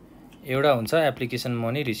एउटा हुन्छ एप्लिकेसन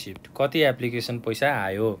मनी रिसिभ्ड कति एप्लिकेसन पैसा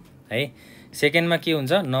आयो है। सेकेन्डमा के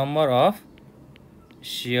हुन्छ नम्बर अफ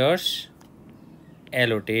शेयर्स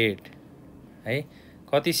एलोटेड है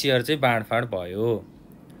कति शेयर चाहिँ बाँडफाँड भयो।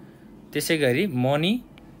 त्यसैगरी मनी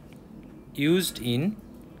युज्ड इन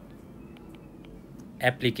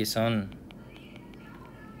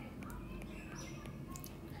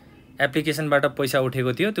एप्लिकेसनबाट पैसा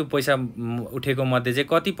उठेको थियो त्यो पैसा उठेको मध्ये चाहिँ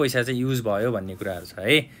कति पैसा चाहिँ युज भयो भन्ने कुराहरु छ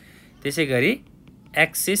है। त्यसैगरी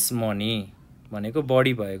एक्सेस मनी भनेको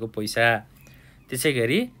बढी भएको पैसा।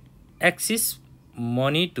 त्यसैगरी excess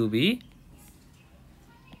money to be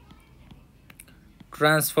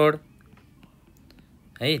transferred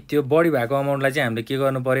है त्यो बढी भएको अमाउन्टलाई चाहिँ हामीले के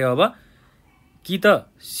गर्नु पर्यो अब कि त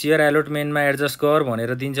शेयर एलोटमेन्टमा एडजस्ट गर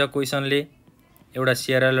भनेर दिन्छ क्वेशनले एउटा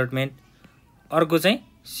शेयर एलोटमेन्ट अर्को चाहिँ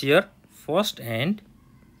share first and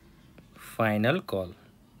final call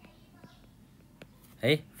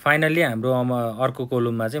है। फाइनल्ली हाम्रो अर्को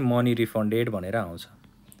कोलममा चाहिँ मनी रिफन्डेड भनेर आउँछ।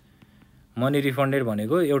 मनी रिफन्डेड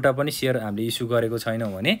भनेको एउटा पनि शेयर हामीले इस्यु गरेको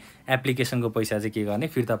छैनौं भने एप्लिकेसनको पैसा चाहिँ के गर्ने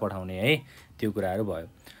फिर्ता पठाउने है त्यो कुराहरु भयो।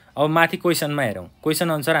 अब माथि क्वेशनमा हेरौं क्वेशन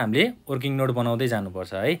अनुसार हामीले वर्किङ नोट बनाउँदै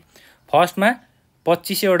जानुपर्छ है। फर्स्टमा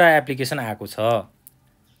 2500 वटा एप्लिकेसन आएको छ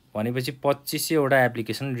भनेपछि 2500 वटा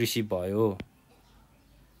एप्लिकेसन रिसिभ भयो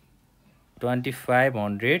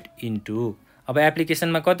 2500 इन्टु अब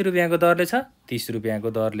एप्लिकेसनमा कति रुपैयाँको दरले छ 30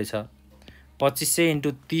 रुपैयाँको दरले छ 2500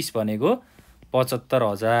 इन्टु 30 भनेको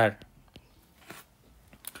 75000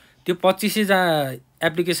 त्यो 2500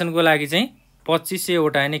 एप्लिकेसनको लागि चाहिँ 2500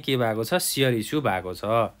 वटा नै के भएको छ शेयर इस्यु भएको छ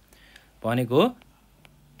भनेको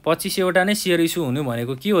 2500 वटा नै शेयर इस्यु हुनु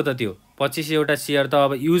भनेको के हो त त्यो 2500 वटा शेयर त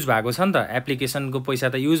अब युज भएको छ नि त एप्लिकेसनको पैसा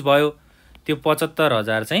त युज भयो त्यो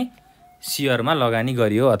 75000 चाहिँ शेयरमा लगानी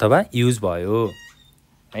गरियो अथवा युज भयो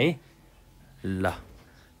है। ल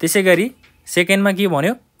त्यसैगरी सेकेन्डमा के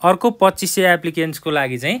भन्यो अर्को 2500 एप्लिकेन्ट्सको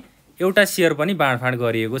लागि चाहिँ एउटा शेयर पनि बाँडफाँड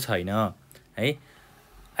गरिएको छैन है।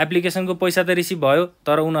 एप्लिकेसनको पैसा त रिसिभ भयो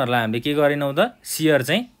तर उनीहरूलाई हामीले के गरेनौँ त सेयर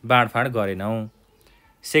चाहिँ बाँडफाँड गरेनौँ।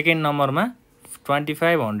 सेकेन्ड नम्बरमा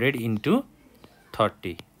 2500 इन्टु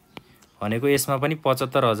 30 भनेको यसमा पनि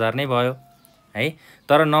 75,000 नै भयो है।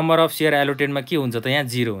 तर नम्बर अफ सेयर एलोटेडमा के हुन्छ त यहाँ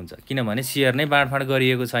 0 हुन्छ किनभने सेयर नै बाँडफाँड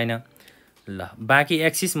गरिएको छैन। ल बाँकी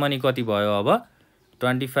एक्सिस मनी कति भयो अब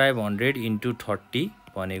 2500 इन्टु 30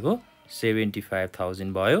 भनेको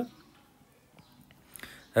 75,000 भयो।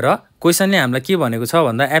 र क्वेसनले हामीलाई के भनेको छ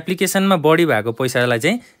भन्दा एप्लिकेसनमा बढी भएको पैसालाई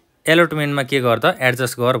चाहिँ एलोटमेन्टमा के गर त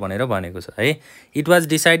एडजस्ट गर भनेर भनेको छ है। It was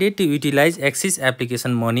decided to utilise axis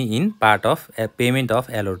application money in part of payment of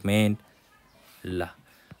allotment. ल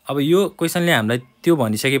अब यो क्वेसनले हामीलाई त्यो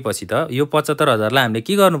भनिसकेपछि त यो 75,000लाई हामीले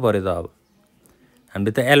के गर्नु पर्यो त अब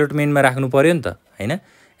हामीले त एलोटमेन्टमा राख्नु पर्यो नि त हैन।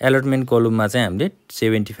 एलोटमेन्ट कोलममा चाहिँ हामीले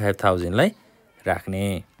 75,000लाई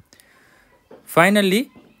राख्ने। फाइनल्ली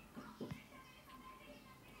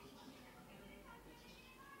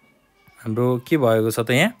हाम्रो के भएको छ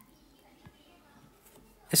त यहाँ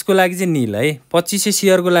यसको लागि चाहिँ निल है 2500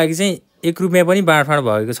 सेयरको लागि चाहिँ 1 रुपैयाँ पनि बाँडफाँड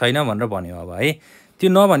भएको छैन भनेर भन्यो अब है। त्यो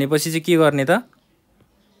नभनेपछि चाहिँ के गर्ने त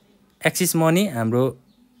एक्सिस मनी हाम्रो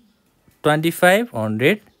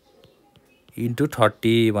 2500 इन्टु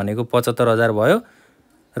 30 भनेको 75,000 भयो।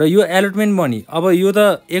 र यो एलोटमेन्ट मनी अब यो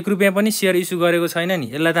त 1 रुपैयाँ पनि सेयर इस्यु गरेको छैन नि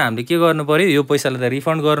यसलाई त हामीले के गर्नु पर्यो यो पैसालाई त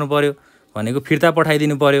रिफन्ड गर्नु पर्यो भनेको फिर्ता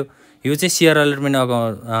पठाइदिनु पर्यो। यो चाहिँ सेयर एलोटमेन्ट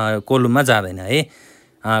कोलममा जाँदैन है।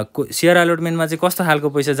 सेयर एलोटमेन्टमा चाहिँ कस्तो खालको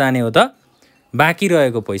पैसा जाने हो त बाँकी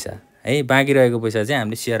रहेको पैसा है। बाँकी रहेको पैसा चाहिँ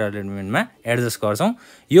हामीले सेयर एलोटमेन्टमा एडजस्ट गर्छौँ।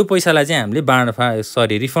 यो पैसालाई चाहिँ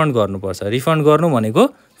हामीले रिफन्ड गर्नुपर्छ। रिफन्ड गर्नु भनेको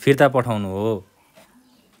फिर्ता पठाउनु हो।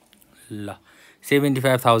 ल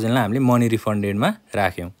 75,000लाई हामीले मनी रिफन्डेडमा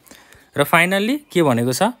राख्यौँ। र फाइनल्ली के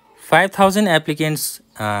भनेको छ 5,000 एप्लिकेन्ट्स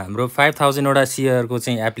हाम्रो 5,000 वटा सेयरको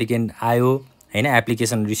चाहिँ एप्लिकेन्ट आयो हैन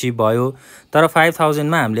एप्लिकेसन रिसिभ भयो। तर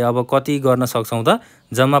 5,000मा हामीले अब कति गर्न सक्छौँ त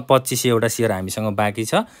जम्मा 2500 वटा सेयर हामीसँग बाँकी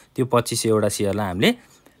छ। त्यो 2500 वटा सेयरलाई हामीले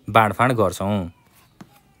बाँडफाँड गर्छौँ।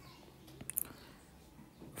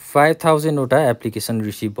 5,000 वटा एप्लिकेसन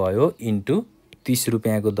रिसिभ भयो इन्टु 30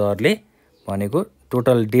 रुपैयाँको दरले भनेको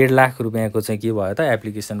टोटल 1.5 लाख रुपैयाँको चाहिँ के भयो त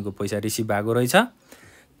एप्लिकेसनको पैसा रिसिभ भएको रहेछ।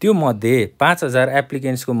 त्यो मध्ये 5,000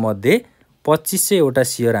 एप्लिकेन्ट्सको मध्ये 2500 वटा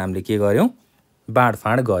सेयर हामीले के गर्यौँ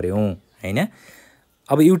बाँडफाँड गर्यौँ हैन।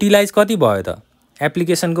 अब युटिलाइज कति भयो त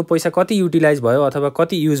एप्लिकेसनको पैसा कति युटिलाइज भयो अथवा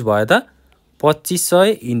कति युज भयो त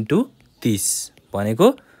 2500 इन्टु 30 भनेको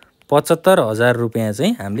 75,000 रुपैयाँ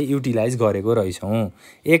चाहिँ हामीले युटिलाइज गरेको रहेछौँ।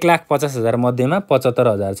 1,50,000 मध्येमा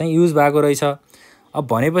 75,000 चाहिँ युज भएको रहेछ। अब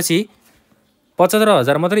भनेपछि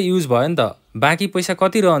 75,000 मात्रै युज भयो नि त बाँकी पैसा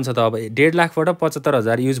कति रहन्छ त अब 1.5 लाखबाट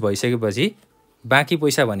 75,000 युज भइसकेपछि बाँकी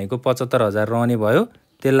पैसा भनेको 75,000 रहने भयो।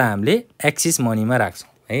 त्यसलाई हामीले एक्सिस मनीमा राख्छौँ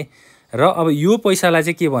है। र अब यो पैसालाई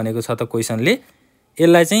चाहिँ के भनेको छ त क्वेसनले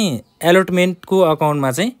यसलाई चाहिँ एलोटमेन्टको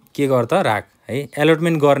अकाउन्टमा चाहिँ के गर त राख है।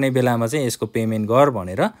 एलोटमेन्ट गर्ने बेलामा चाहिँ यसको पेमेन्ट गर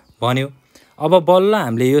भनेर भन्यो। अब बल्ल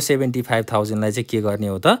हामीले यो 75,000लाई चाहिँ के गर्ने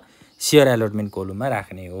हो त सेयर एलोटमेन्ट कोलममा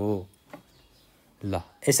राख्ने हो। ल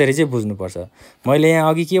यसरी चाहिँ बुझ्नुपर्छ। मैले यहाँ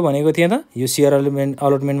अघि के भनेको थिएँ त यो सेयर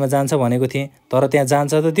अलोटमेन्टमा जान्छ भनेको थिएँ तर त्यहाँ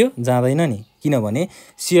जान्छ त त्यो जाँदैन नि किनभने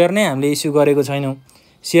सेयर नै हामीले इस्यु गरेको छैनौँ।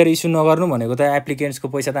 सेयर इस्यु नगर्नु भनेको त एप्लिकेन्ट्सको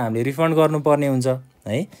पैसा त हामीले रिफन्ड गर्नुपर्ने हुन्छ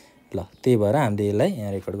है। ल त्यही भएर हामीले यसलाई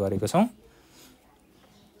यहाँ रेकर्ड गरेको छौँ।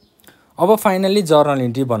 अब फाइनल्ली जर्नल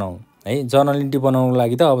इन्ट्री बनाऊ है। जर्नल इन्ट्री बनाउनको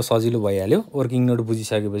लागि त अब सजिलो भइहाल्यो। वर्किङ नोट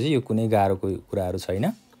बुझिसकेपछि यो कुनै गाह्रोको कुराहरू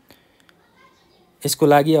छैन। यसको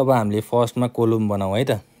लागि अब हामीले फर्स्टमा कोलम बनाऊ है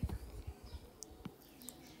त।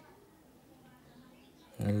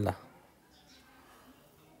 ल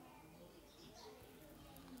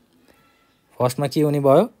फर्स्टमा के हुने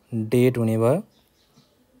भयो डेट हुने भयो।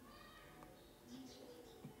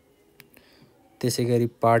 त्यसै गरी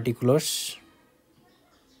पार्टिकुलर्स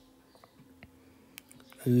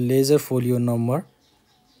लेजर फोलियो नम्बर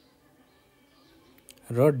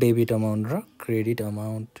र डेबिट अमाउन्ट र क्रेडिट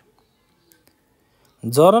अमाउन्ट।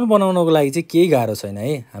 जर्नल बनाउनको लागि चाहिँ केही गाह्रो छैन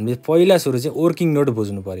है। हामीले पहिला सुरु चाहिँ वर्किङ नोट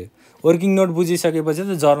बुझ्नु पर्यो। वर्किङ नोट बुझिसकेपछि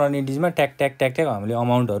त जर्नल इन्ट्रीमा ट्याक ट्याक ट्याक ट्याक हामीले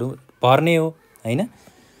अमाउन्टहरू भर्ने हो हैन।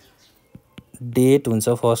 डेट हुन्छ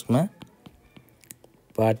फर्स्टमा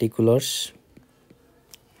particulars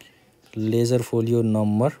ledger folio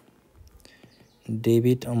number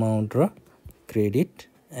debit amount र क्रेडिट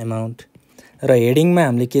अमाउन्ट र हेडिङमा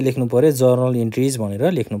हामीले के लेख्नु पर्यो जर्नल इन्ट्रिज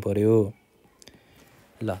भनेर लेख्नु पर्यो।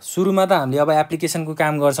 ल सुरुमा त हामीले अब एप्लिकेसनको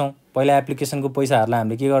काम गर्छौँ। पहिला एप्लिकेसनको पैसाहरूलाई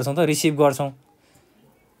हामीले के गर्छौँ त रिसिभ गर्छौँ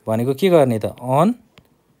भनेको के गर्ने त अन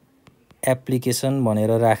एप्लिकेसन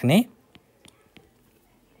भनेर राख्ने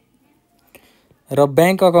र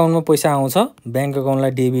ब्याङ्क अकाउन्टमा पैसा आउँछ ब्याङ्क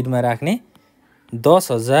अकाउन्टलाई डेबिटमा राख्ने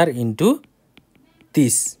 10,000 इन्टु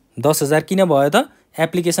 30 10,000 किन भयो त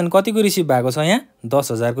एप्लिकेसन कतिको रिसिभ भएको छ यहाँ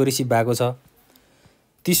 10,000 को रिसिभ भएको छ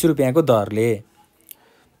 30 रुपैयाँको दरले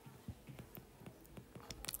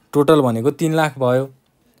टोटल भनेको 3 लाख भयो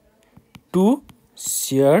टु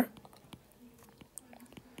शेयर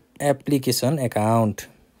एप्लिकेसन एकाउन्ट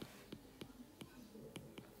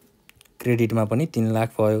क्रेडिटमा पनि 3 लाख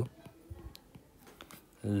भयो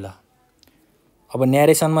ल अब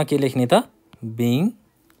न्यारेसनमा के लेख्ने त being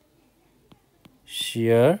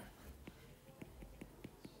share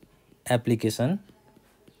application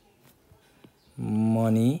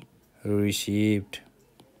money received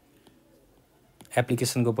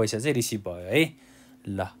एप्लिकेसनको पैसा चाहिँ रिसिभ भयो है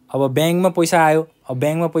ल अब ब्याङ्कमा पैसा आयो अब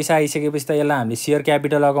ब्याङ्कमा पैसा आइसकेपछि त यसलाई हामीले शेयर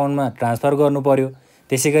क्यापिटल अकाउन्टमा ट्रान्सफर गर्नु पर्यो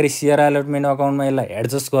त्यसैगरी शेयर अलटमेन्ट अकाउन्टमा यसलाई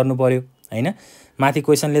एडजस्ट गर्नु पर्यो हैन माथि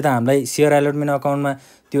क्वेशनले त हामीलाई शेयर अलटमेन्ट अकाउन्टमा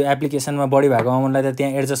त्यो एप्लिकेसनमा बढी भएको अमाउन्टलाई त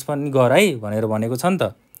त्यहाँ एडजस्ट पनि गर है भनेर भनेको छ नि त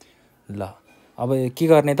ल अब के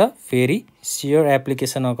गर्ने त फेरि शेयर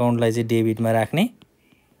एप्लिकेसन अकाउन्टलाई चाहिँ डेबिटमा राख्ने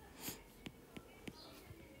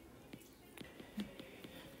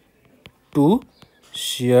टु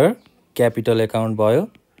शेयर क्यापिटल एकाउन्ट भयो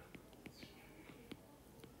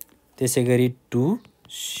त्यसैगरी टु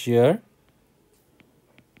शेयर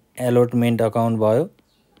एलोटमेन्ट अकाउन्ट भयो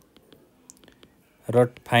र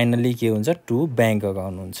फाइनली के हुन्छ टु बैंक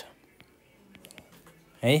अकाउन्ट हुन्छ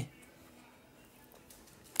है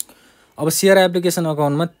अब शेयर एप्लिकेसन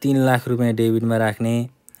अकाउन्टमा 3 लाख रुपैयाँ डेबिटमा राख्ने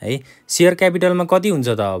है शेयर क्यापिटलमा कति हुन्छ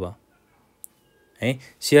त अब है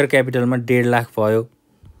शेयर क्यापिटलमा 1.5 लाख भयो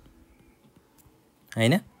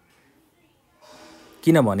हैन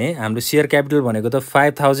किनभने हाम्रो शेयर क्यापिटल भनेको त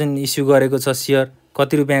 5000 इस्यु गरेको छ शेयर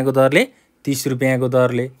कति रुपैयाँको दरले 30 रुपैयाँको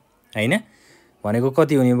दरले हैन भनेको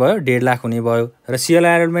कति हुने भयो 1.5 लाख हुने भयो र शेयर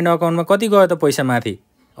अलटमेन्ट अकाउन्टमा कति गयो त पैसा माथि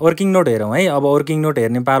वर्किङ नोट हेरौँ है अब वर्किङ नोट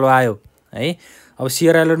हेर्ने पालो आयो है अब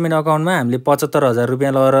शेयर अलटमेन्ट अकाउन्टमा हामीले 75,000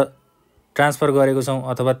 रुपैयाँ लगेर ट्रान्सफर गरेको छौं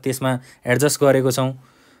अथवा त्यसमा एडजस्ट गरेको छौं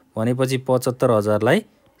भनेपछि 75,000 लाई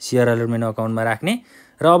शेयर अलटमेन्ट अकाउन्टमा राख्ने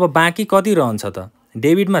र अब बाँकी कति रहन्छ त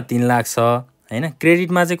डेबिटमा 3 लाख छ हैन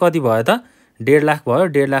क्रेडिटमा चाहिँ कति भयो त 1.5 लाख भयो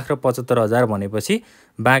 1.5 लाख र 75,000 भनेपछि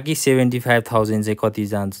बाँकी 75,000 चाहिँ कति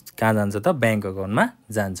जान्छ कहाँ जान्छ त बैंक अकाउन्टमा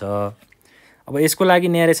जान्छ अब यसको लागि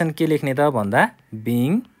न्यारेसन के लेख्ने त भन्दा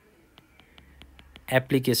being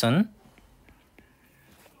application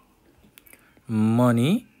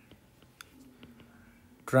money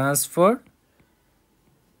transfer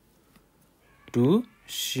to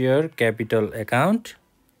share capital account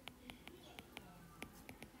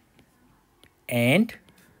and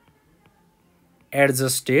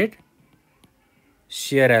adjusted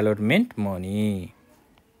share अलटमेन्ट money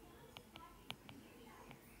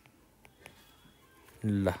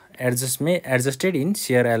ल एडजस्टेड इन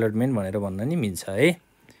शेयर अलटमेन्ट भनेर भन्न नि मिल्छ है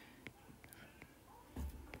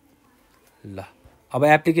ल अब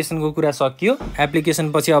एप्लिकेसनको कुरा सकियो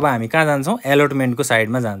एप्लिकेसन पछि अब हामी कहाँ जान्छौं अलटमेन्टको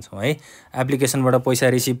साइडमा जान्छौं है एप्लिकेसनबाट पैसा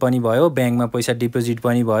रिसिभ पनि भयो बैंकमा पैसा डिपोजिट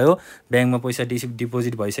पनि भयो बैंकमा पैसा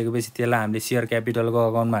डिपोजिट भइसकेपछि त्यसलाई हामीले शेयर क्यापिटलको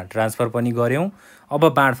अकाउन्टमा ट्रान्सफर पनि गर्यौं अब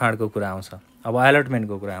बाँडफाँडको कुरा आउँछ अब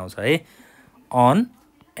अलटमेन्टको कुरा आउँछ है अन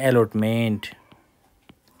अलटमेन्ट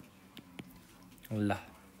ल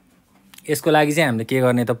यसको लागि चाहिँ हामीले के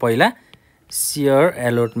गर्ने त पहिला शेयर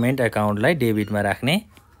अलटमेन्ट अकाउन्टलाई डेबिटमा राख्ने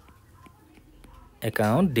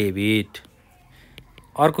अकाउन्ट डेबिट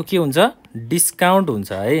अर्को के हुन्छ डिस्काउन्ट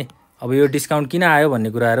हुन्छ है अब यो डिस्काउन्ट किन आयो भन्ने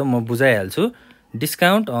कुराहरु म बुझाइहाल्छु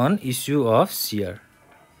discount on issue of share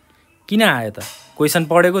किन आयो त क्वेशन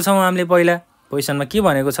पढेको छौं हामीले पहिला क्वेशनमा के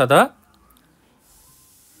भनेको छ त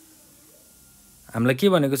हामीलाई के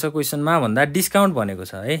भनेको छ क्वेशनमा भन्दा डिस्काउन्ट भनेको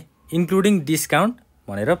छ है इन्क्लुडिङ डिस्काउन्ट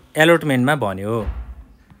भनेर अलटमेन्टमा भन्यो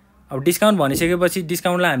अब डिस्काउन्ट भनिसकेपछि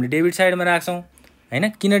डिस्काउन्टलाई हामीले डेबिट साइडमा राख्छौं हैन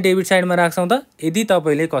किन डेबिट साइडमा राख्छौं त यदि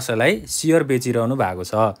तपाईले कसैलाई शेयर बेचिरहनु भएको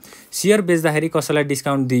छ शेयर बेच्दाखेरि कसैलाई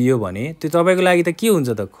डिस्काउन्ट दिइयो भने त्यो तपाईको लागि त के हुन्छ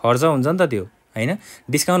त खर्च हुन्छ नि त त्यो हैन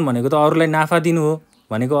डिस्काउन्ट भनेको त अरूलाई नाफा दिनु हो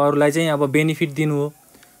भनेको अरूलाई चाहिँ अब बेनिफिट दिनु हो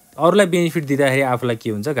अरूलाई बेनिफिट दिँदाखेरि आफुलाई के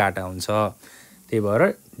हुन्छ घाटा हुन्छ त्यही भएर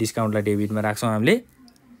डिस्काउन्टलाई डेबिटमा राख्छौं हामीले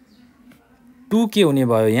टु के हुने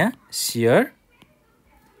भयो यहाँ शेयर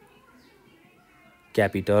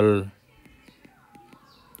क्यापिटल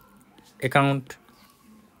एकाउन्ट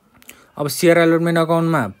अब शेयर अलटमेन्ट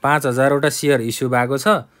अकाउन्टमा 5000 वटा शेयर इस्यु भएको छ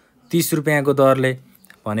 30 रुपैयाँको दरले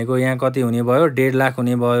भनेको यहाँ कति हुने भयो 1.5 लाख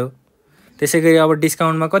हुने भयो त्यसैगरी अब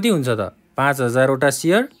डिस्काउन्टमा कति हुन्छ त 5000 वटा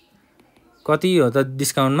शेयर कति हो त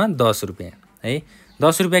डिस्काउन्टमा 10 रुपैयाँ है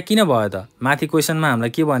 10 रुपैयाँ किन भयो त माथि क्वेशनमा हामीलाई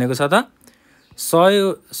के भनेको छ त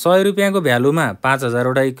 100 रुपैयाँको भ्यालुमा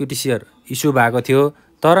 5000 वटा इक्विटी शेयर इस्यु भएको थियो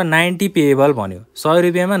तर 90 पेएबल भन्यो 100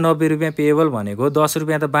 रुपैयाँमा 90 रुपैयाँ पेएबल भनेको 10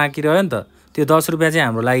 रुपैयाँ त बाँकी रह्यो नि त त्यो 10 रुपैयाँ चाहिँ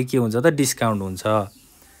हाम्रो लागि के हुन्छ त डिस्काउन्ट हुन्छ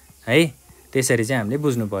है त्यसरी चाहिँ हामीले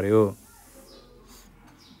बुझ्नु पर्यो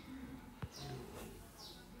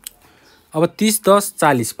अब 30 10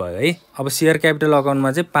 40 भयो है अब शेयर क्यापिटल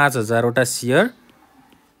अकाउन्टमा चाहिँ 5000 वटा शेयर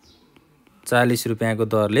 40 रुपैयाँको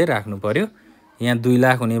दरले राख्नु पर्यो यहाँ 2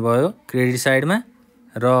 लाख हुने भयो क्रेडिट साइडमा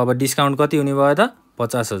र अब डिस्काउन्ट कति हुने भयो त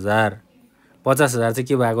 50000 50000 चाहिँ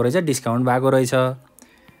के भएको रहेछ डिस्काउन्ट भएको रहेछ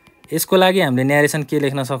यसको लागि हामीले न्यारेसन के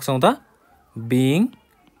लेख्न सक्छौं त being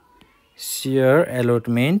share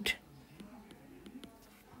allotment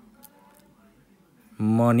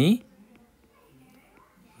money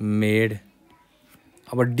made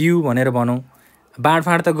अब ड्यू भनेर भनौं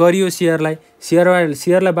बाँडफाँड त गरियो शेयरलाई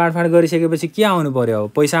बाँडफाँड गरिसकेपछि के आउनु पर्यो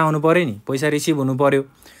अब पैसा आउनु पर्यो नि पैसा रिसिभ हुनु पर्यो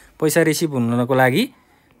पैसा रिसिभ हुनको लागि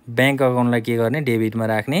बैंक अकाउन्टलाई के गर्ने डेबिटमा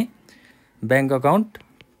राख्ने bank account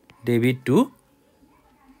debit to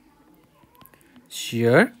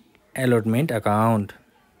share allotment account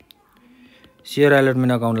share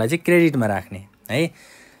allotment अकाउन्टलाई चाहिँ क्रेडिटमा राख्ने है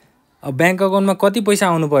अब बैंक अकाउन्टमा कति पैसा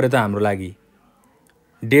आउनु पर्यो त हाम्रो लागि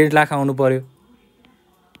 1.5 लाख आउनु पर्यो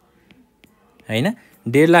हैन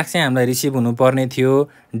 1.5 लाख चाहिँ हामीलाई रिसिभ हुनु पर्ने थियो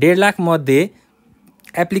 1.5 लाख मध्ये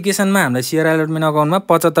एप्लिकेसनमा हामीलाई शेयर एलोटमेन्ट अकाउन्टमा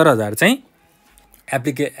 75000 चाहिँ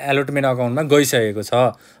एलोटमेन्ट अकाउन्टमा गइसकेको छ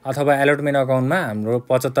अथवा एलोटमेन्ट अकाउन्टमा हाम्रो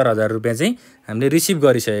 75000 रुपैयाँ चाहिँ हामीले रिसिभ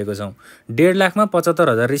गरिसकेको छौं 1.5 लाखमा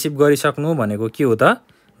 75000 रिसिभ गरिसक्नु भनेको के हो त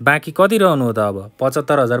बाँकी कति रहनु हो त अब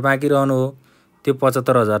 75000 बाँकी रहनु हो त्यो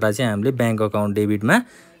 75000 लाई चाहिँ हामीले बैंक अकाउन्ट डेबिटमा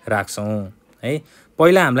राख्छौं है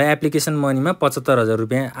पहिला हामीलाई एप्लिकेसन मनीमा 75000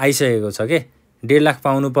 रुपैयाँ आइसकेको छ के 1.5 लाख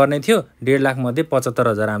पाउनु पर्ने थियो 1.5 लाख मध्ये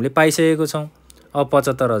 75000 हामीले पाइसकेको छौं अब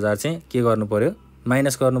 75000 चाहिँ के गर्नु पर्यो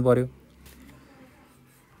माइनस गर्नु पर्यो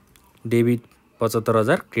डेबिट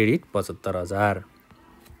 75000 क्रेडिट 75000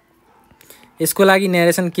 यसको लागि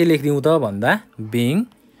न्यारेसन के लेख्दियौ त भन्दा being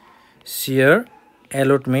share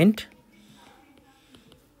allotment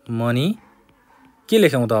money के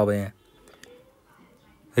लेखौं त अब यहाँ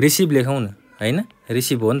रिसिभ लेखौं न हैन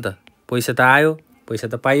रिसिभ हो नि त पैसा त आयो पैसा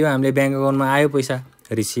त पाइयो हामीले बैंक अकाउन्टमा आयो पैसा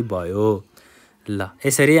रिसिभ भयो ल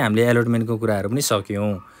यसरी हामीले एलोटमेन्टको कुराहरु पनि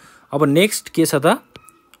सक्यौं अब नेक्स्ट के छ त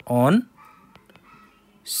on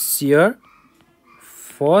share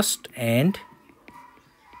first and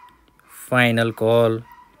final call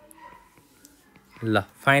ल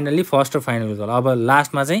फाइनली फर्स्ट र फाइनल कल अब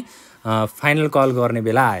लास्टमा चाहिँ फाइनल कल गर्ने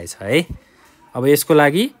बेला आएछ है अब यसको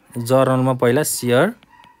लागि जर्नलमा पहिला share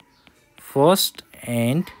first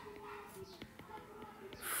and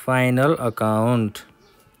final account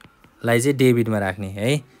लाई चाहिँ डेबिटमा राख्ने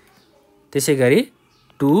है त्यसैगरी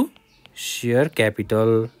to share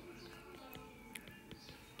capital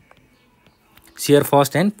share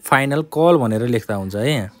first and final call भनेर लेख्दा हुन्छ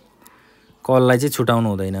है यहाँ कललाई चाहिँ छुटाउनु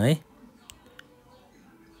हुँदैन है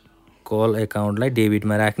कल अकाउन्टलाई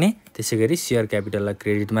डेबिटमा राख्ने त्यसैगरी शेयर क्यापिटललाई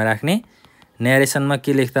क्रेडिटमा राख्ने न्यारेसनमा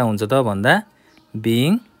के लेख्दा हुन्छ त भन्दा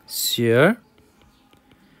being share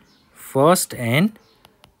first and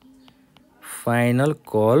final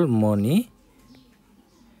call money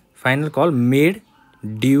final call made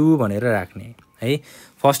due भनेर राख्ने है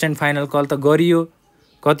फर्स्ट एन्ड फाइनल कल त गरियो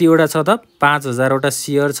कति वटा छ त 5000 वटा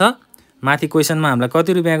शेयर छ माथि क्वेशनमा हामीलाई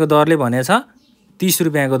कति रुपैयाँको दरले भनेछ 30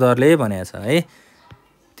 रुपैयाँको दरले भनेछ है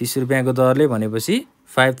 30 रुपैयाँको दरले भनेपछि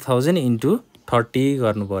 5000 into 30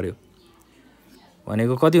 गर्नु पर्यो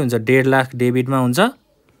भनेको कति हुन्छ 1.5 लाख डेबिटमा हुन्छ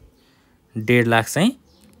 1.5 लाख चाहिँ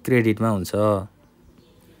क्रेडिटमा हुन्छ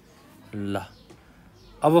ल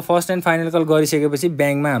अब फर्स्ट एन्ड फाइनल कल गरिसकेपछि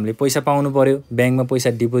बैंकमा हामीले पैसा पाउनु पर्यो बैंकमा पैसा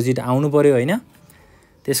डिपोजिट आउनु पर्यो हैन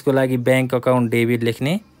त्यसको लागि बैंक अकाउन्ट डेबिट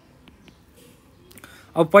लेख्ने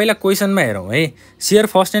अब पहिला क्वेशनमा हेरौं है शेयर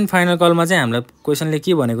फर्स्ट एन्ड फाइनल कलमा चाहिँ हामीलाई क्वेशनले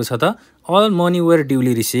के भनेको छ त all money were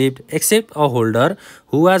duly received except a holder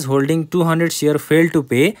who was holding 200 share failed to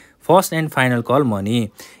pay first and final call money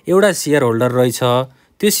एउटा शेयर होल्डर रहेछ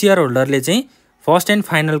त्यो शेयर होल्डरले चाहिँ फर्स्ट एन्ड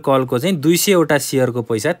फाइनल कलको चाहिँ 200 वटा शेयरको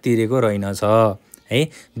पैसा तिरेको रहेनछ है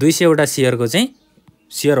 200 वटा शेयरको चाहिँ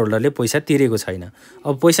शेयर होल्डरले पैसा तिरेको छैन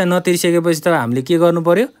अब पैसा नतिरिसकेपछि त हामीले के गर्नु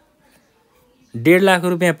पर्यो 1.5 लाख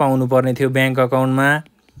रुपैयाँ पाउनु पर्ने थियो बैंक अकाउन्टमा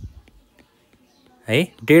है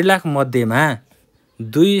 1.5 लाख मध्येमा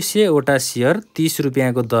 200 वटा शेयर 30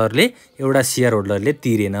 रुपैयाँको दरले एउटा शेयर होल्डरले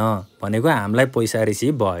तिरेन भनेको हामीलाई पैसा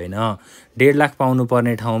रिसिभ भएन 1.5 लाख पाउनु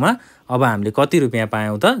पर्ने ठाउँमा अब हामीले कति रुपैयाँ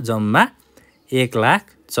पायौं त जम्मा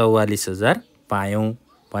 1,44,000 पायौं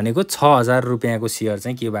भनेको 6000 रुपैयाँको शेयर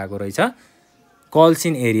चाहिँ के भएको रहेछ कल्स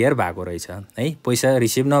इन एरियर भएको रहेछ है पैसा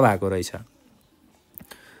रिसिभ नभएको रहेछ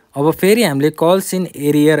अब फेरि हामीले कल्स इन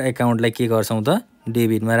एरियर अकाउन्टलाई के गर्छौं त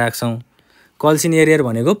डेबिटमा राख्छौं कल्स इन एरियर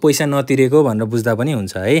भनेको पैसा नतिरेको भनेर बुझ्दा पनि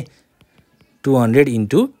हुन्छ है 200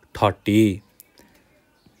 into 30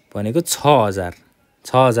 भनेको 6000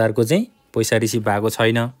 6000 को चाहिँ पैसा रिसिभ भएको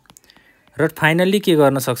छैन र फाइनल्ली के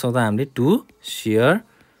गर्न सक्छौं त हामीले to share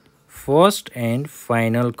first and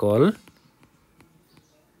final call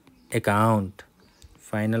account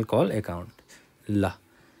ल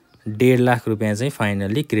 1.5 लाख रुपैयाँ चाहिँ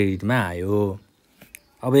फाइनल्ली क्रेडिटमा आयो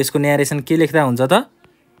अब यसको न्यारेसन के लेख्दा हुन्छ त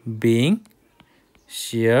being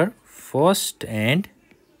share first and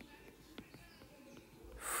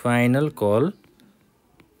final call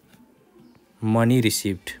money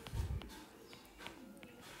received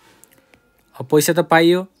अब पैसा त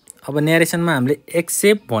पाइयो अब न्यारेसनमा हामीले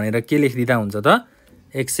एक्सेप्ट भनेर के लेखिदिदा हुन्छ त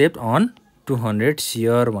एक्सेप्ट अन 200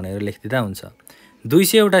 शेयर भनेर लेखिदिदा हुन्छ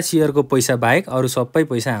 200 वटा शेयरको पैसा बाहेक अरु सबै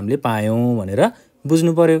पैसा हामीले पायौं भनेर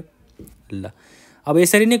बुझ्नु पर्यो ल अब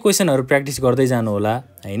यसरी नै क्वेशनहरु प्र्याक्टिस गर्दै जानु होला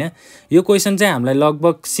हैन यो क्वेशन चाहिँ हामीलाई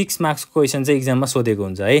लगभग 6 मार्क्स को क्वेशन चाहिँ एक्जाममा सोधेको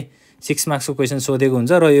हुन्छ है 6 मार्क्स को क्वेशन सोधेको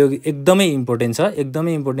हुन्छ र यो एकदमै इम्पोर्टेन्ट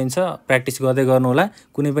छ प्र्याक्टिस गर्दै गर्नु होला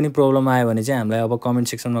कुनै पनि प्रब्लम आयो भने चाहिँ हामीलाई अब कमेन्ट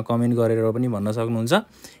सेक्सनमा कमेन्ट गरेर पनि भन्न सक्नुहुन्छ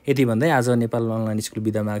यति भन्दै आज नेपाल अनलाइन स्कुल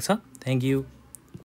बिदा माग्छ थ्यांक यू